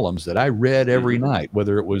columns that I read every Hmm. night,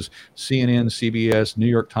 whether it was CNN, CBS, New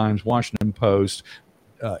York Times, Washington Post,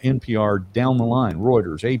 NPR, down the line,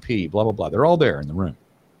 Reuters, AP, blah, blah, blah. They're all there in the room.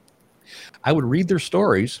 I would read their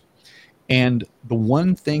stories, and the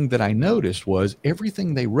one thing that I noticed was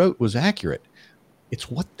everything they wrote was accurate.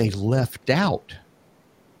 It's what they left out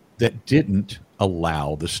that didn't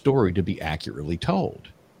allow the story to be accurately told.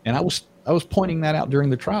 And I was pointing that out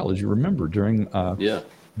during the trial, as you remember, Yeah.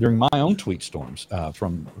 during my own tweet storms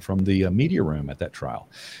from the media room at that trial.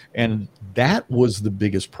 And that was the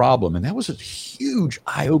biggest problem. And that was a huge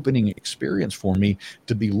eye-opening experience for me,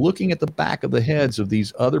 to be looking at the back of the heads of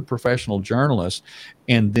these other professional journalists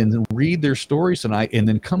and then read their stories tonight, and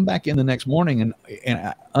then come back in the next morning,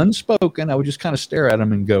 and unspoken, I would just kind of stare at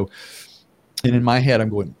them and go, and in my head, I'm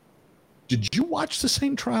going, did you watch the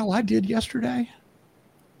same trial I did yesterday?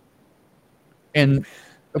 And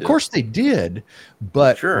of Yeah. course they did,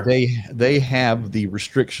 but Sure. they have the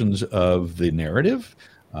restrictions of the narrative,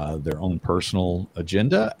 their own personal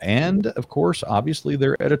agenda, and of course, obviously,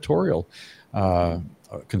 their editorial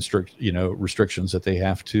restrictions that they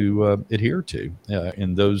have to adhere to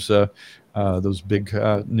in those big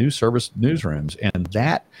news service newsrooms. And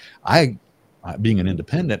that I, being an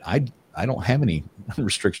independent, I don't have any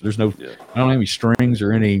restrictions. Yeah. I don't have any strings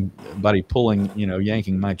or anybody pulling,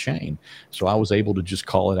 yanking my chain. So I was able to just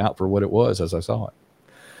call it out for what it was as I saw it.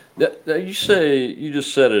 Now you say you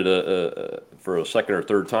just said it for a second or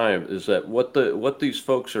third time. Is that what these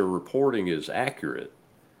folks are reporting is accurate?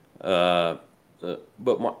 Uh,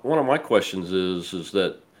 but one of my questions is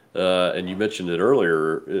that, and you mentioned it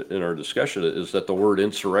earlier in our discussion, is that the word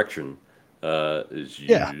insurrection is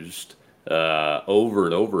Yeah. used over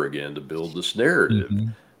and over again to build this narrative. Hmm.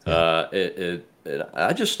 Yeah. And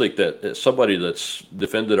I just think that as somebody that's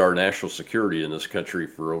defended our national security in this country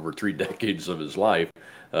for over 3 decades of his life,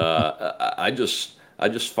 I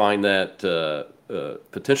just find that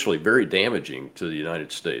potentially very damaging to the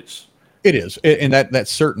United States. It is, and that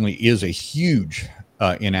certainly is a huge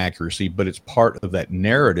inaccuracy, but it's part of that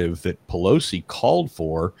narrative that Pelosi called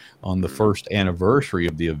for on the Hmm. first anniversary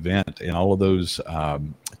of the event, and all of those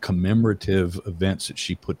commemorative events that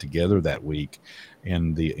she put together that week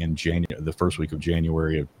in January, the first week of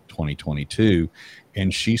January of 2022.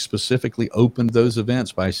 And she specifically opened those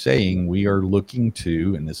events by saying, "We are looking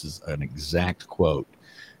to," and this is an exact quote,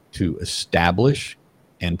 "to establish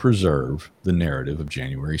and preserve the narrative of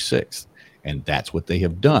January 6th." And that's what they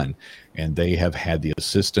have done. And they have had the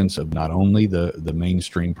assistance of not only the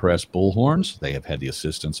mainstream press bullhorns, they have had the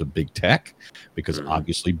assistance of big tech, because Hmm.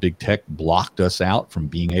 obviously big tech blocked us out from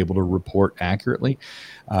being able to report accurately.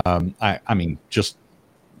 I mean, just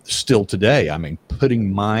still today, I mean,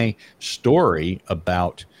 putting my story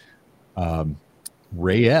about um,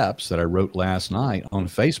 Ray Epps that I wrote last night on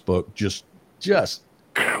Facebook, just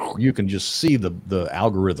you can just see the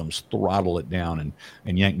algorithms throttle it down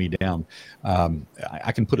and yank me down.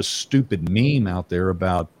 I can put a stupid meme out there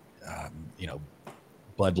about you know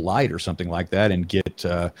Bud Light or something like that and get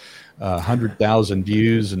 100,000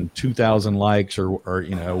 views and 2,000 likes or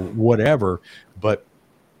whatever. But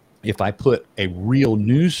if I put a real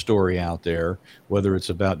news story out there, whether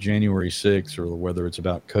it's about January 6th or whether it's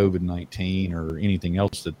about COVID-19 or anything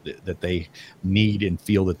else that they need and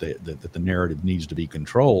feel that the narrative needs to be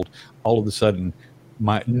controlled, all of a sudden,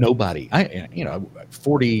 my nobody,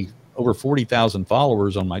 40,000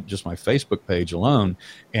 followers on my Facebook page alone,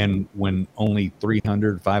 and when only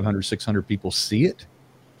 300, 500, 600 people see it,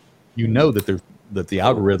 that the Oh,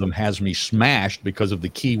 algorithm has me smashed because of the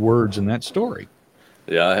key words in that story.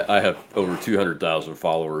 yeah, I have over 200,000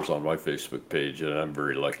 followers on my Facebook page, and I'm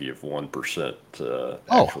very lucky if 1% Oh,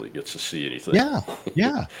 actually gets to see anything. yeah,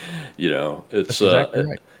 yeah. It's That's exactly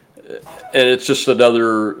right. and it's just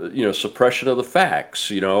another, suppression of the facts.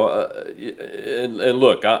 And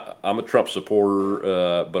look, I'm a Trump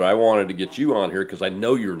supporter, but I wanted to get you on here because I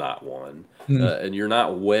know you're not one, Mm, and you're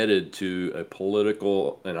not wedded to a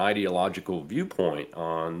political and ideological viewpoint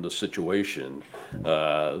on the situation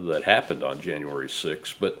that happened on January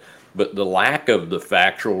 6th. But the lack of the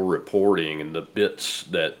factual reporting and the bits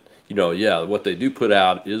that, yeah, what they do put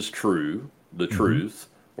out is true, the mhm. truth,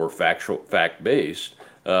 or fact based.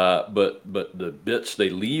 But the bits they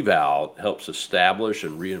leave out helps establish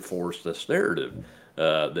and reinforce this narrative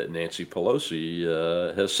that Nancy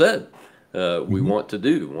Pelosi has said we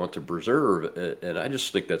Mhm. want to preserve, and I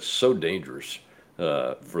just think that's so dangerous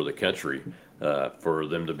for the country for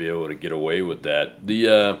them to be able to get away with that.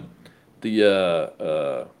 The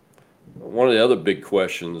one of the other big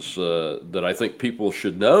questions that I think people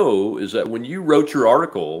should know is that when you wrote your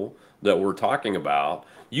article that we're talking about,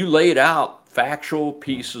 you laid out factual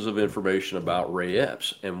pieces of information about Ray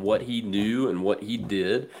Epps and what he knew and what he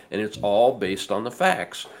did, and it's all based on the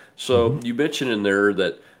facts. So Mhm. you mentioned in there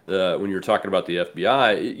that when you're talking about the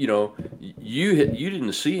FBI, you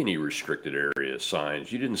didn't see any restricted area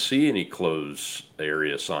signs, you didn't see any closed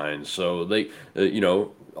area signs. So they,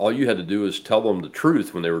 all you had to do is tell them the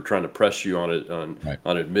truth when they were trying to press you on it Right.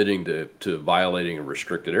 on admitting to violating a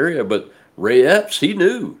restricted area. But Ray Epps, he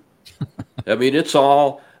knew. I mean, it's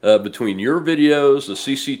all between your videos, the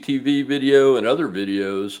CCTV video, and other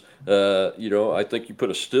videos. I think you put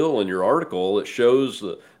a still in your article that shows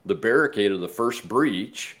the barricade of the first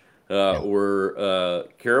breach Yeah. where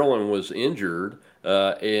Carolyn was injured,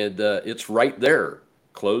 and it's right there,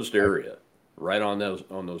 closed Right. area, right on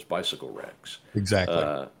those bicycle racks. Exactly.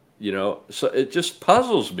 So it just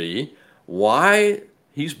puzzles me why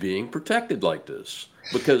he's being protected like this.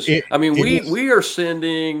 Because It I mean, it we was. we are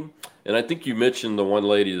sending, and I think you mentioned the one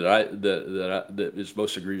lady that is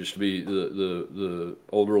most egregious to be the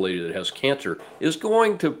older lady that has cancer is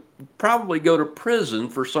going to probably go to prison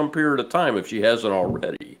for some period of time if she hasn't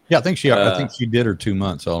already. Yeah, I think she did her 2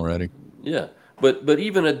 months already. Yeah, but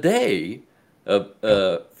even a day of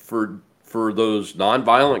Yeah. for those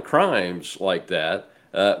nonviolent crimes like that,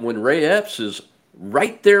 when Ray Epps is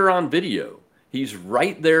right there on video, he's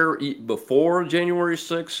right there before January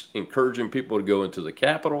 6th, encouraging people to go into the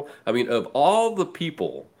Capitol. I mean, of all the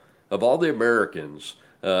people, of all the Americans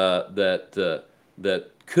that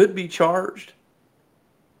could be charged,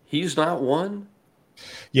 he's not one.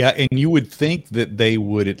 Yeah, and you would think that they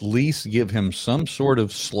would at least give him some sort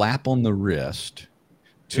of slap on the wrist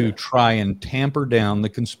to Yeah, try and tamper down the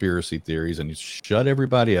conspiracy theories and shut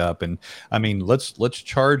everybody up. And I mean, let's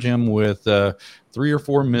charge him with 3 or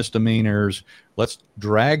 4 misdemeanors. Let's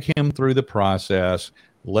drag him through the process.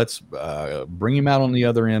 Let's bring him out on the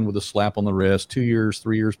other end with a slap on the wrist, 2 years,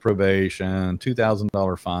 3 years probation,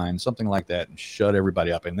 $2,000 fine, something like that, and shut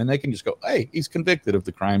everybody up. And then they can just go, hey, he's convicted of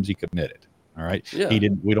the crimes he committed. All right, he yeah,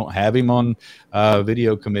 didn't. We don't have him on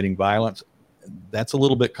video committing violence. That's a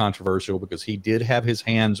little bit controversial because he did have his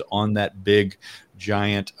hands on that big,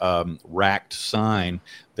 giant racked sign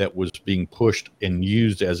that was being pushed and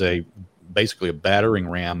used as a basically a battering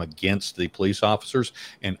ram against the police officers,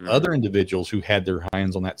 and hmm, other individuals who had their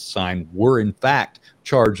hands on that sign were in fact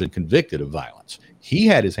charged and convicted of violence. He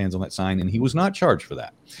had his hands on that sign and he was not charged for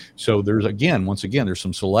that. So there's once again, there's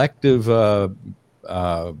some selective uh,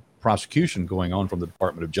 prosecution going on from the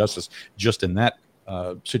Department of Justice just in that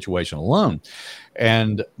situation alone.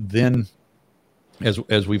 And then,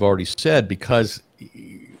 as we've already said, because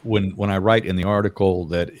when I write in the article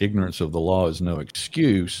that ignorance of the law is no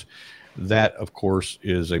excuse, that of course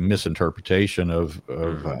is a misinterpretation of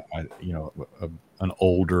hmm, of an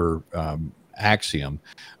older axiom,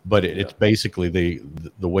 but yeah, it's basically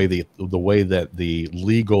the way that the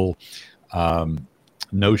legal um,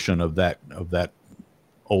 notion of that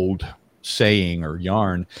old saying or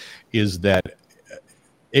yarn is that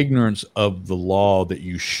ignorance of the law that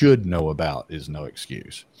you should know about is no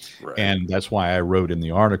excuse. right, And that's why I wrote in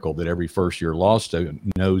the article that every first year law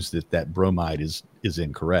student knows that bromide is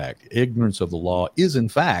incorrect. Ignorance of the law is in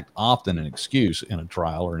fact often an excuse in a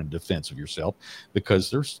trial or in defense of yourself because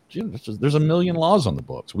there's a million laws on the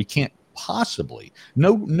books. We can't possibly,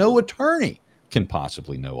 no attorney can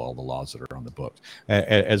possibly know all the laws that are on the books.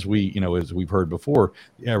 As we've heard before,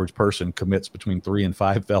 the average person commits between 3 and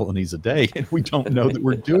 5 felonies a day, and we don't know that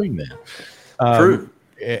we're doing that. Um,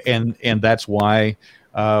 true. and that's why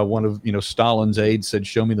one of Stalin's aides said,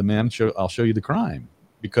 "Show me the man, I'll show you the crime,"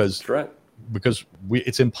 because That's right.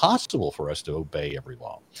 it's impossible for us to obey every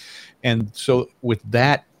law. And so, with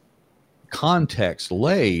that context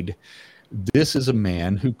laid, this is a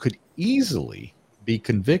man who could easily be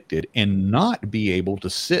convicted and not be able to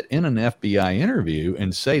sit in an FBI interview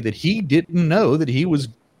and say that he didn't know that he was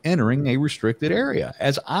entering a restricted area,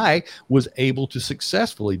 as I was able to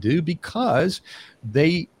successfully do because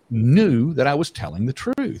they knew that I was telling the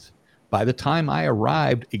truth. By the time I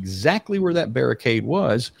arrived exactly where that barricade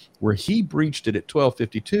was, where he breached it at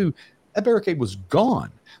 12:52, that barricade was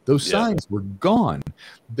gone. Those signs were gone.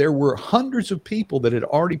 There were hundreds of people that had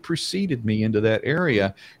already preceded me into that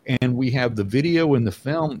area, and we have the video and the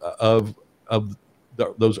film of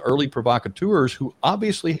those early provocateurs who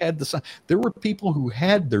obviously had the sign. There were people who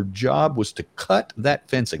had their job was to cut that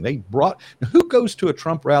fencing. They brought, who goes to a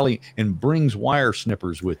Trump rally and brings wire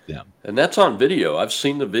snippers with them? And that's on video. I've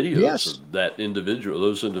seen the videos Yes. of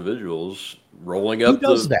those individuals rolling Who up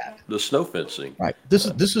does that? the snow fencing. Right. This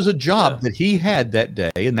is a job that he had that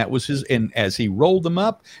day, and that was his. And as he rolled them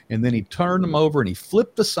up, and then he turned them over, and he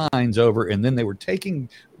flipped the signs over, and then they were taking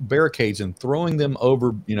barricades and throwing them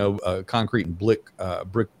over, concrete and brick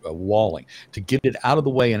walling to get it out of the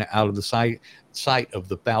way and out of the sight of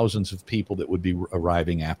the thousands of people that would be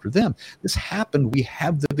arriving after them. This happened. We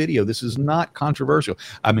have the video. This is not controversial.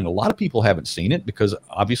 I mean, a lot of people haven't seen it because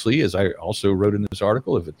obviously, as I also wrote in this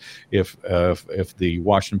article, if the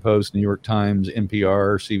Washington Post, New York Times,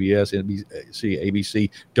 NPR, CBS, NBC, ABC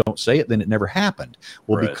don't say it, then it never happened.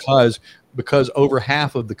 Well, Right. because over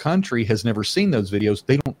half of the country has never seen those videos,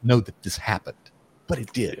 they don't know that this happened, but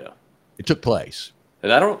it did. Yeah. It took place.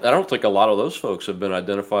 And I don't think a lot of those folks have been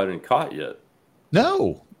identified and caught yet.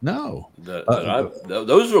 No. Those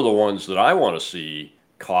are the ones that I want to see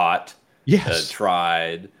caught, Yes. and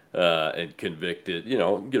tried, and convicted.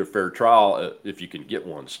 Get a fair trial if you can get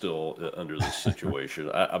one still under this situation.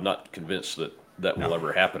 I'm not convinced that will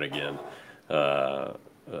ever happen again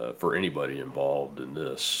for anybody involved in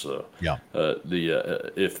this. Yeah.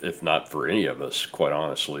 If not for any of us, quite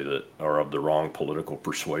honestly, that are of the wrong political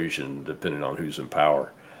persuasion, depending on who's in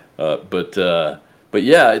power. But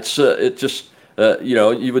yeah, it just.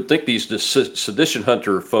 You would think these sedition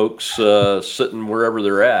hunter folks sitting wherever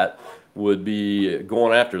they're at would be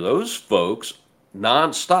going after those folks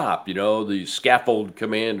nonstop. The scaffold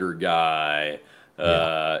commander guy,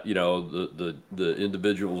 the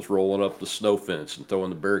individuals rolling up the snow fence and throwing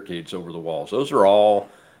the barricades over the walls. Those are all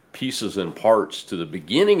pieces and parts to the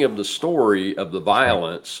beginning of the story of the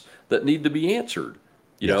violence that need to be answered.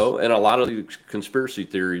 And a lot of the conspiracy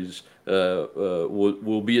theories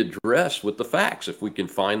will be addressed with the facts if we can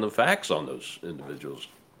find the facts on those individuals.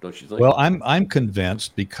 Don't you think? Well, I'm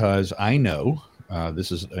convinced because I know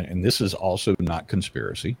this is also not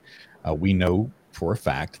conspiracy. We know for a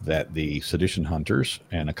fact that the sedition hunters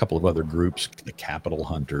and a couple of other groups, the Capitol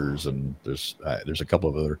hunters, and there's a couple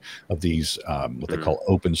of other of these what they call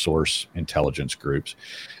open source intelligence groups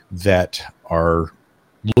that are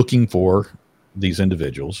looking for these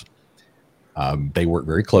individuals. They work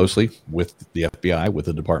very closely with the FBI, with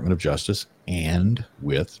the Department of Justice, and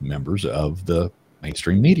with members of the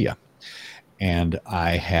mainstream media. And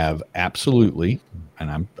I have absolutely,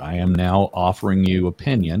 and I am now offering you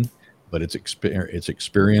opinion, but it's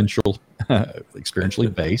experientially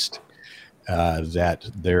based, that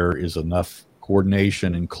there is enough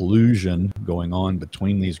coordination and collusion going on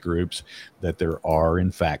between these groups that there are,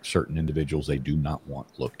 in fact, certain individuals they do not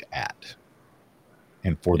want looked at.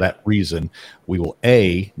 And for that reason, we will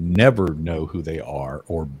A, never know who they are,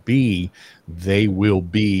 or B, they will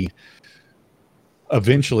be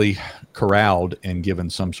eventually corralled and given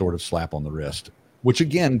some sort of slap on the wrist, which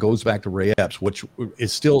again goes back to Ray Epps, which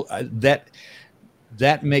is still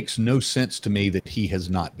that makes no sense to me that he has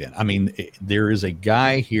not been. I mean, there is a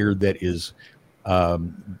guy here that is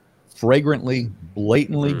flagrantly,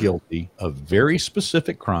 blatantly guilty of very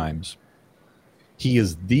specific crimes. He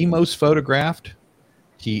is the most photographed.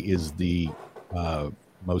 He is the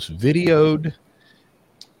most videoed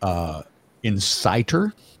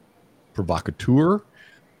inciter, provocateur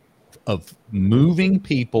of moving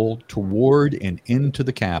people toward and into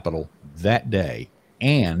the Capitol that day.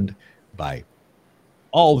 And by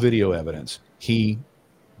all video evidence, he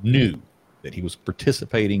knew that he was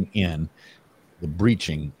participating in the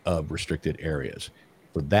breaching of restricted areas.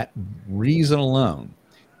 For that reason alone,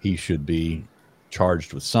 he should be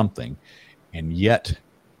charged with something. And yet,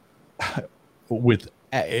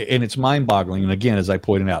 and it's mind-boggling. And again, as I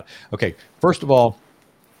pointed out, okay, first of all,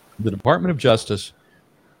 the Department of Justice,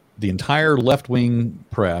 the entire left-wing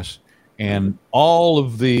press, and all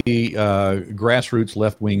of the grassroots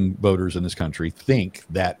left-wing voters in this country think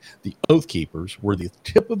that the Oath Keepers were the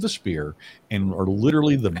tip of the spear and are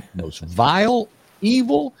literally the most vile,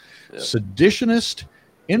 evil, seditionist,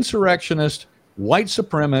 insurrectionist, white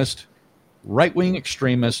supremacist, right-wing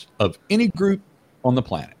extremist of any group on the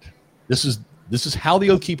planet. This is how the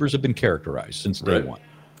Oath Keepers have been characterized since day Right. one.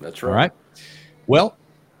 That's All right. right. Well,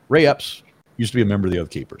 Ray Epps used to be a member of the Oath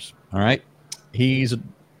Keepers. All right. He's a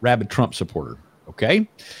rabid Trump supporter. Okay.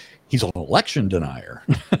 He's an election denier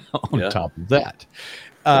on Yeah. top of that.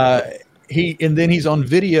 Uh, and then he's on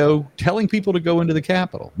video telling people to go into the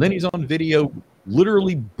Capitol. Then he's on video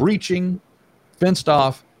literally breaching fenced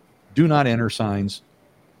off, do not enter signs,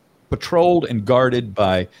 patrolled and guarded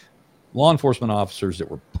by law enforcement officers that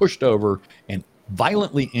were pushed over and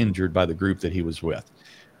violently injured by the group that he was with.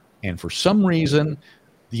 And for some reason,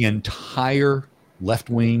 the entire left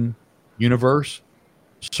wing universe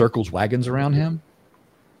circles wagons around him.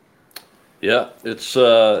 Yeah, it's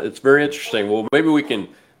very interesting. Well, maybe we can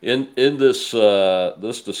in this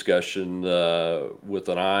this discussion with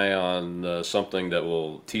an eye on something that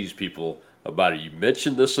will tease people about it. You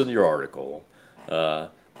mentioned this in your article. Uh,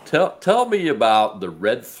 tell me about the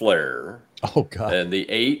red flare Oh, God. and the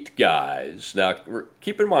 8 guys. Now,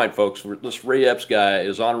 keep in mind, folks, this Ray Epps guy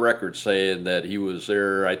is on record saying that he was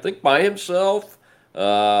there, I think, by himself,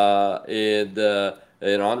 and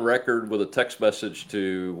on record with a text message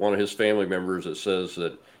to one of his family members that says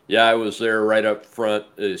that, yeah, I was there right up front,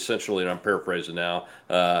 essentially, and I'm paraphrasing now,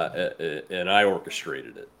 and I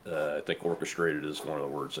orchestrated it. I think orchestrated is one of the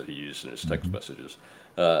words that he used in his text messages.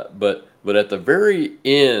 But at the very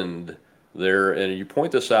end there, and you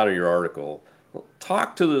point this out in your article,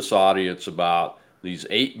 talk to this audience about these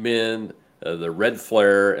 8 men, the red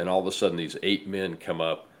flare, and all of a sudden these 8 men come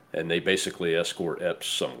up and they basically escort Epps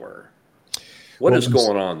somewhere. What Well, is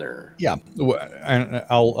going on there? yeah, and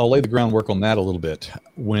I'll lay the groundwork on that a little bit.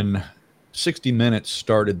 When 60 Minutes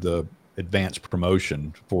started the advanced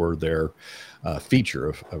promotion for their feature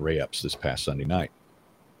of Ray Epps this past Sunday night,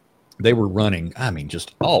 they were running, I mean,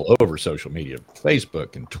 just all over social media,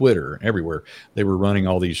 Facebook and Twitter and everywhere. They were running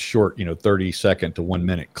all these short, 30-second to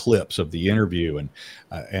 1-minute clips of the interview.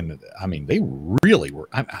 And I mean, they really were,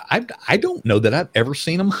 I don't know that I've ever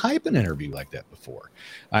seen them hype an interview like that before.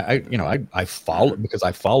 I follow, because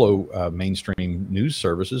I follow mainstream news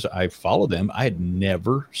services. I follow them. I had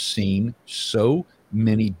never seen so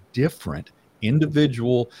many different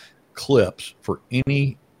individual clips for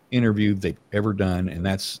any interview they've ever done. And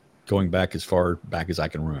that's going back as far back as I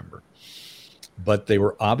can remember. But they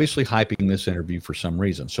were obviously hyping this interview for some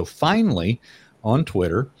reason. So finally, on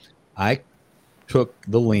Twitter, I took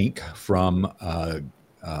the link from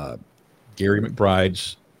Gary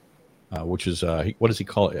McBride's, which is what does he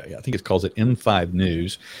call it? I think it calls it M5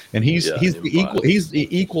 News, and he's the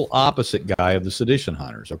equal opposite guy of the sedition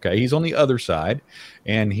hunters. Okay, he's on the other side,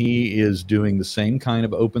 and he is doing the same kind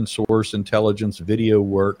of open source intelligence video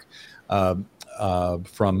work.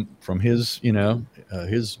 From his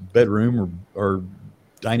his bedroom or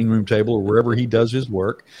dining room table or wherever he does his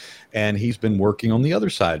work, and he's been working on the other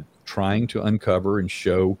side trying to uncover and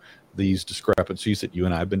show these discrepancies that you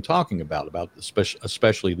and I have been talking about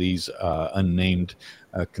especially these unnamed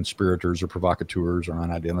conspirators or provocateurs or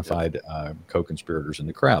unidentified co-conspirators in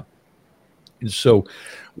the crowd. And so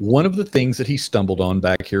one of the things that he stumbled on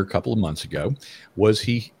back here a couple of months ago was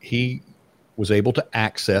he was able to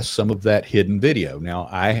access some of that hidden video. Now,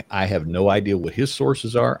 I have no idea what his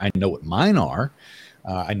sources are. I know what mine are.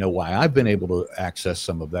 I know why I've been able to access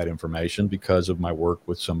some of that information because of my work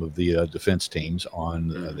with some of the defense teams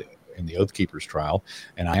in the Oath Keepers trial.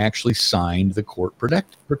 And I actually signed the court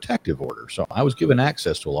protective order. So I was given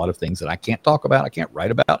access to a lot of things that I can't talk about, I can't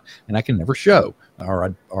write about, and I can never show.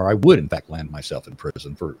 Or I would, in fact, land myself in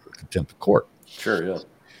prison for contempt of court. Sure, yeah.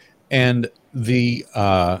 And the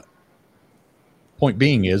point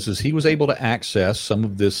being is he was able to access some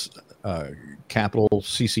of this Capitol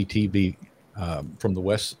CCTV from the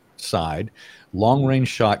west side, long range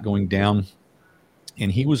shot going down,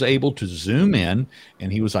 and he was able to zoom in,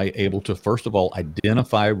 and he was able to, first of all,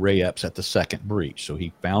 identify Ray Epps at the second breach. So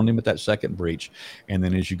he found him at that second breach, and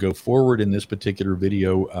then as you go forward in this particular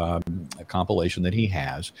video compilation that he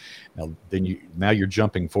has, now you're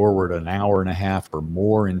jumping forward an hour and a half or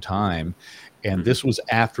more in time. And this was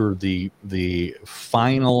after the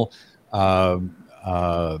final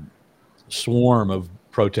swarm of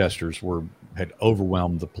protesters had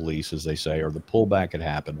overwhelmed the police, as they say, or the pullback had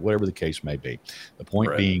happened, whatever the case may be. The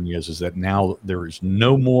point being is that now there is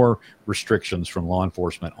no more restrictions from law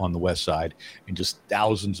enforcement on the west side, and just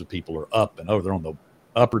thousands of people are up and over. They're on the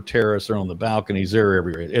upper terrace, they're on the balconies, they're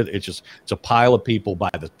everywhere. It's a pile of people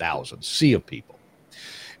by the thousands, sea of people.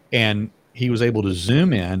 And he was able to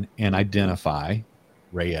zoom in and identify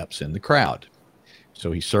Ray Epps in the crowd.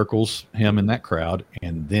 So he circles him in that crowd,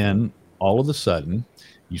 and then all of a sudden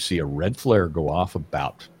you see a red flare go off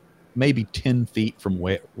about maybe 10 feet from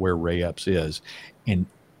where Ray Epps is. And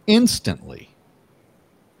instantly,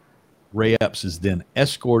 Ray Epps is then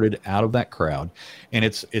escorted out of that crowd, and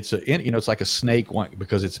it's like a snake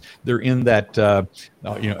because they're in that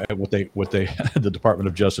what they the Department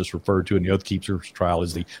of Justice referred to in the Oath Keepers trial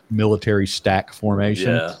as the military stack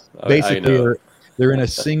formation. Yeah, I Basically, know. they're in a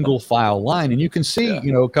single file line, and you can see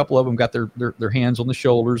Yeah. a couple of them got their hands on the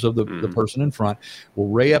shoulders of the Hmm. person in front. Well,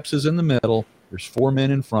 Ray Epps is in the middle. There's 4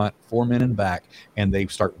 men in front, 4 men in back, and they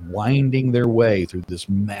start winding their way through this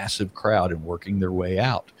massive crowd and working their way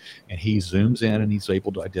out. And he zooms in and he's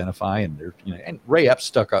able to identify. And there's and Ray Epps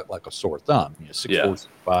stuck out like a sore thumb. 6'4", Yeah.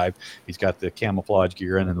 6'5". He's got the camouflage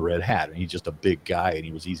gear and the red hat, and he's just a big guy, and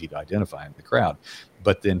he was easy to identify in the crowd.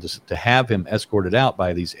 But then to have him escorted out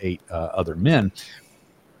by these 8 other men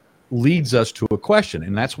leads us to a question.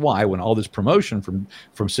 And that's why when all this promotion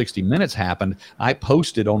from 60 Minutes happened, I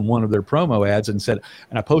posted on one of their promo ads and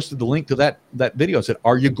I posted the link to that video and said,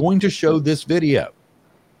 are you going to show this video?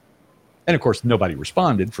 And of course, nobody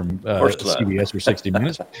responded from CBS or 60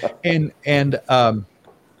 Minutes. And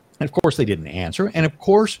of course, they didn't answer. And of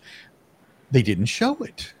course, they didn't show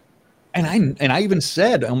it. And I even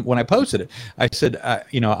said when I posted it, I said,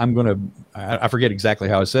 I'm going to, I forget exactly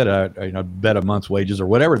how I said it, bet a month's wages or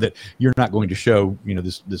whatever that you're not going to show,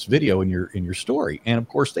 this video in your story. And of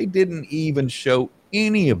course, they didn't even show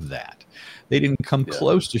any of that. They didn't come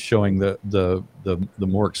close to showing the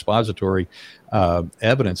more expository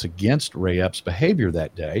evidence against Ray Epps' behavior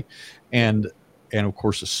that day. And of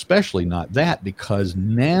course, especially not that, because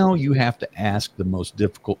now you have to ask the most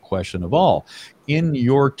difficult question of all. In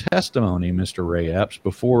your testimony, Mr. Ray Epps,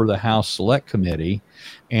 before the House Select Committee,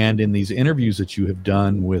 and in these interviews that you have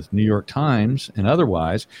done with New York Times and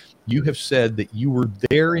otherwise, you have said that you were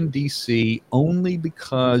there in D.C. only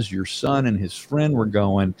because your son and his friend were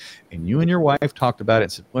going, and you and your wife talked about it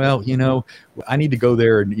and said, well, I need to go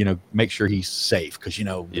there and, make sure he's safe because,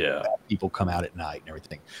 people come out at night and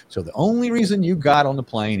everything. So the only reason you got on the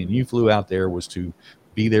plane and you flew out there was to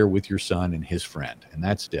be there with your son and his friend, and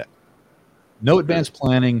that's it. No advanced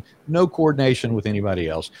planning, no coordination with anybody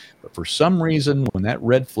else. But for some reason, when that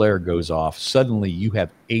red flare goes off, suddenly you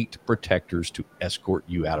have 8 protectors to escort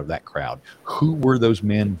you out of that crowd. Who were those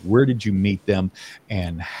men? Where did you meet them?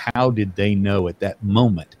 And how did they know at that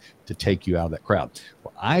moment to take you out of that crowd?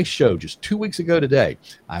 Well, I showed just 2 weeks ago today,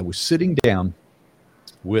 I was sitting down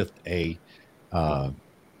with I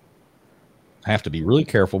have to be really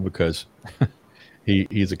careful because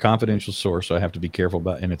he's a confidential source, so I have to be careful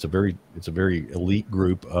about. And it's a very elite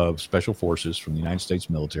group of special forces from the United States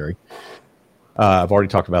military. I've already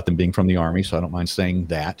talked about them being from the Army, so I don't mind saying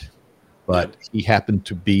that. But he happened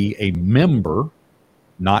to be a member,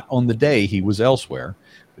 not on the day he was elsewhere,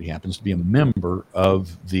 but he happens to be a member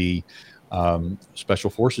of the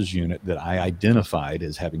special forces unit that I identified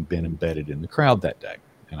as having been embedded in the crowd that day.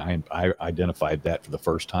 And I identified that for the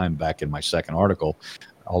first time back in my second article,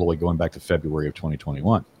 all the way going back to February of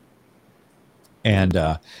 2021. And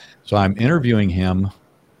so I'm interviewing him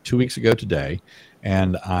 2 weeks ago today,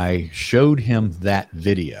 and I showed him that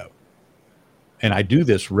video. And I do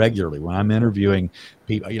this regularly when I'm interviewing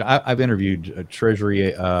people. I've interviewed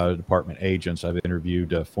Treasury Department agents. I've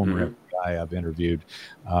interviewed former FBI. I've interviewed,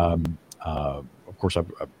 of course, I've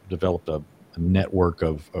developed a network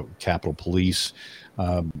of Capitol Police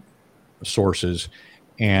sources.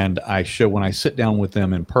 And when I sit down with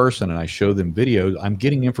them in person and I show them videos, I'm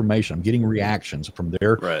getting information. I'm getting reactions from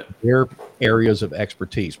their areas of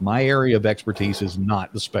expertise. My area of expertise is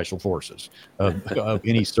not the special forces of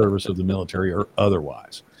any service of the military or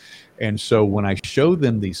otherwise. And so when I show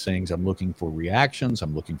them these things, I'm looking for reactions.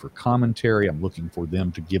 I'm looking for commentary. I'm looking for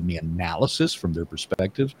them to give me analysis from their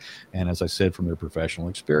perspectives. And as I said, from their professional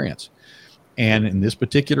experience. And in this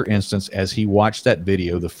particular instance, as he watched that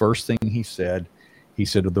video, the first thing he said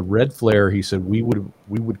of the red flare, he said, we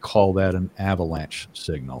would call that an avalanche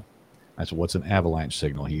signal. I said, what's an avalanche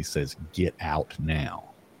signal? He says, get out now.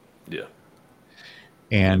 Yeah.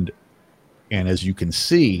 And as you can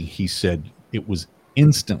see, he said it was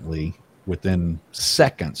instantly, within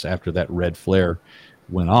seconds after that red flare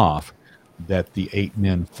went off, that the 8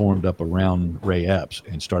 men formed up around Ray Epps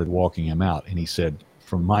and started walking him out. And he said,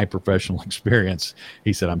 from my professional experience,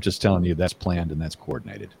 he said, I'm just telling you that's planned and that's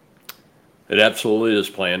coordinated. It absolutely is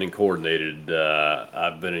planned and coordinated.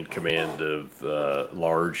 I've been in command of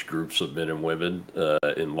large groups of men and women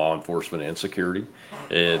in law enforcement and security,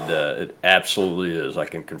 and it absolutely is. I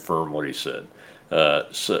can confirm what he said.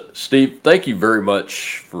 So, Steve, thank you very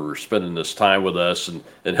much for spending this time with us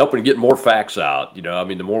and helping get more facts out.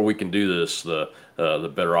 The more we can do this, the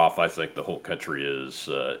better off I think the whole country is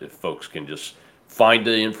if folks can just find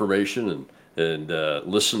the information and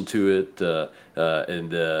listen to it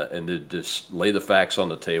and then just lay the facts on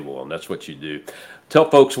the table, and that's what you do. Tell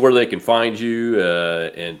folks where they can find you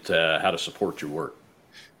and how to support your work.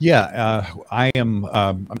 Yeah, I am.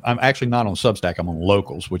 I'm actually not on Substack. I'm on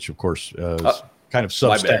Locals, which of course is kind of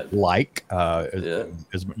My bad. Substack-like. Yeah.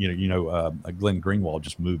 As Glenn Greenwald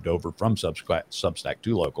just moved over from Substack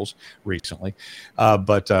to Locals recently,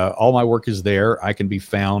 but all my work is there. I can be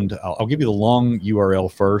found. I'll give you the long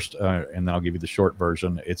URL first, and then I'll give you the short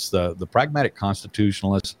version. It's the Pragmatic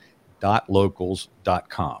Constitutionalist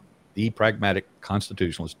 .locals.com, the Pragmatic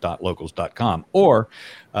Constitutionalist.locals.com, or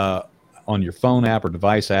on your phone app or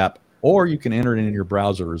device app, or you can enter it in your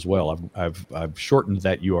browser as well. I've shortened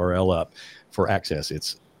that URL up for access.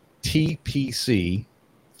 It's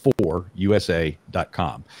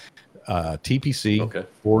tpc4usa.com. TPC Okay.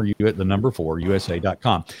 for you at the number 4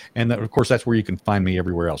 USA.com. And that, of course, that's where you can find me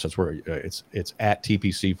everywhere else. That's where it's at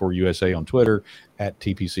TPC4USA on Twitter, at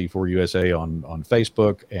TPC4USA on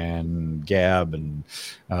Facebook and Gab and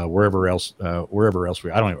wherever else I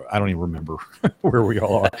don't even remember where we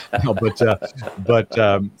all are. No, but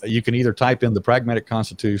you can either type in the Pragmatic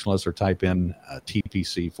Constitutionalist or type in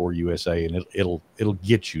TPC4USA, and it'll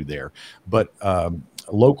get you there. But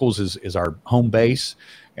Locals is our home base.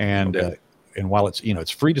 And Okay. and while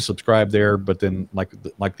it's free to subscribe there, but then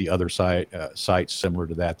like the other sites similar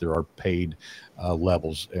to that, there are paid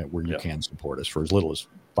levels where you can support us for as little as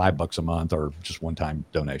 $5 a month or just one-time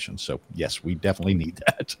donations. So yes, we definitely need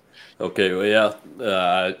that. Okay, well, yeah,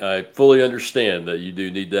 I fully understand that you do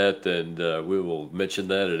need that, and we will mention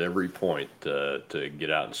that at every point to get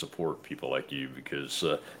out and support people like you because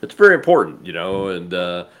it's very important, And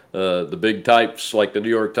the big types like the New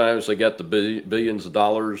York Times, they got the billions of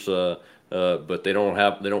dollars, but they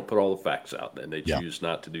don't put all the facts out, and they choose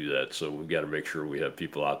not to do that. So we've got to make sure we have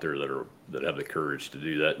people out there that have the courage to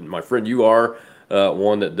do that. And my friend, you are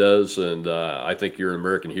one that does, and I think you're an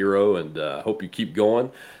American hero, and I hope you keep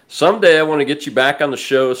going. Someday I want to get you back on the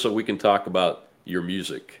show so we can talk about your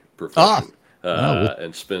music profession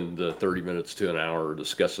and spend 30 minutes to an hour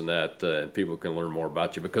discussing that, and people can learn more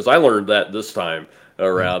about you because I learned that this time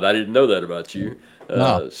around. I didn't know that about you,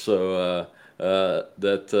 so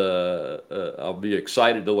I'll be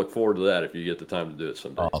excited to look forward to that if you get the time to do it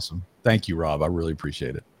someday. Awesome. Thank you, Rob. I really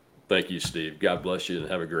appreciate it. Thank you, Steve. God bless you,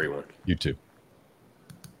 and have a great one. You too.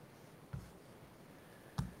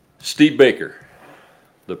 Steve Baker,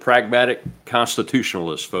 the Pragmatic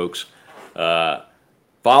Constitutionalist, folks.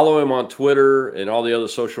 Follow him on Twitter and all the other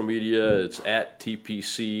social media. It's at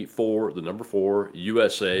TPC4, the number 4,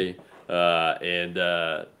 USA, and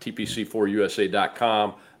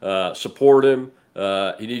TPC4USA.com. Support him.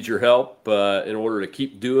 He needs your help in order to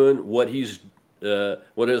keep doing what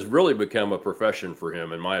what has really become a profession for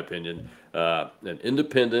him, in my opinion. An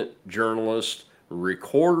independent journalist,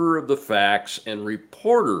 recorder of the facts, and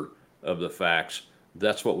reporter of the facts.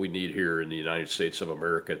 That's what we need here in the United States of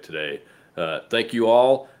America today. Thank you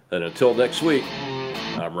all, and until next week,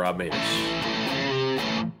 I'm Rob Maness.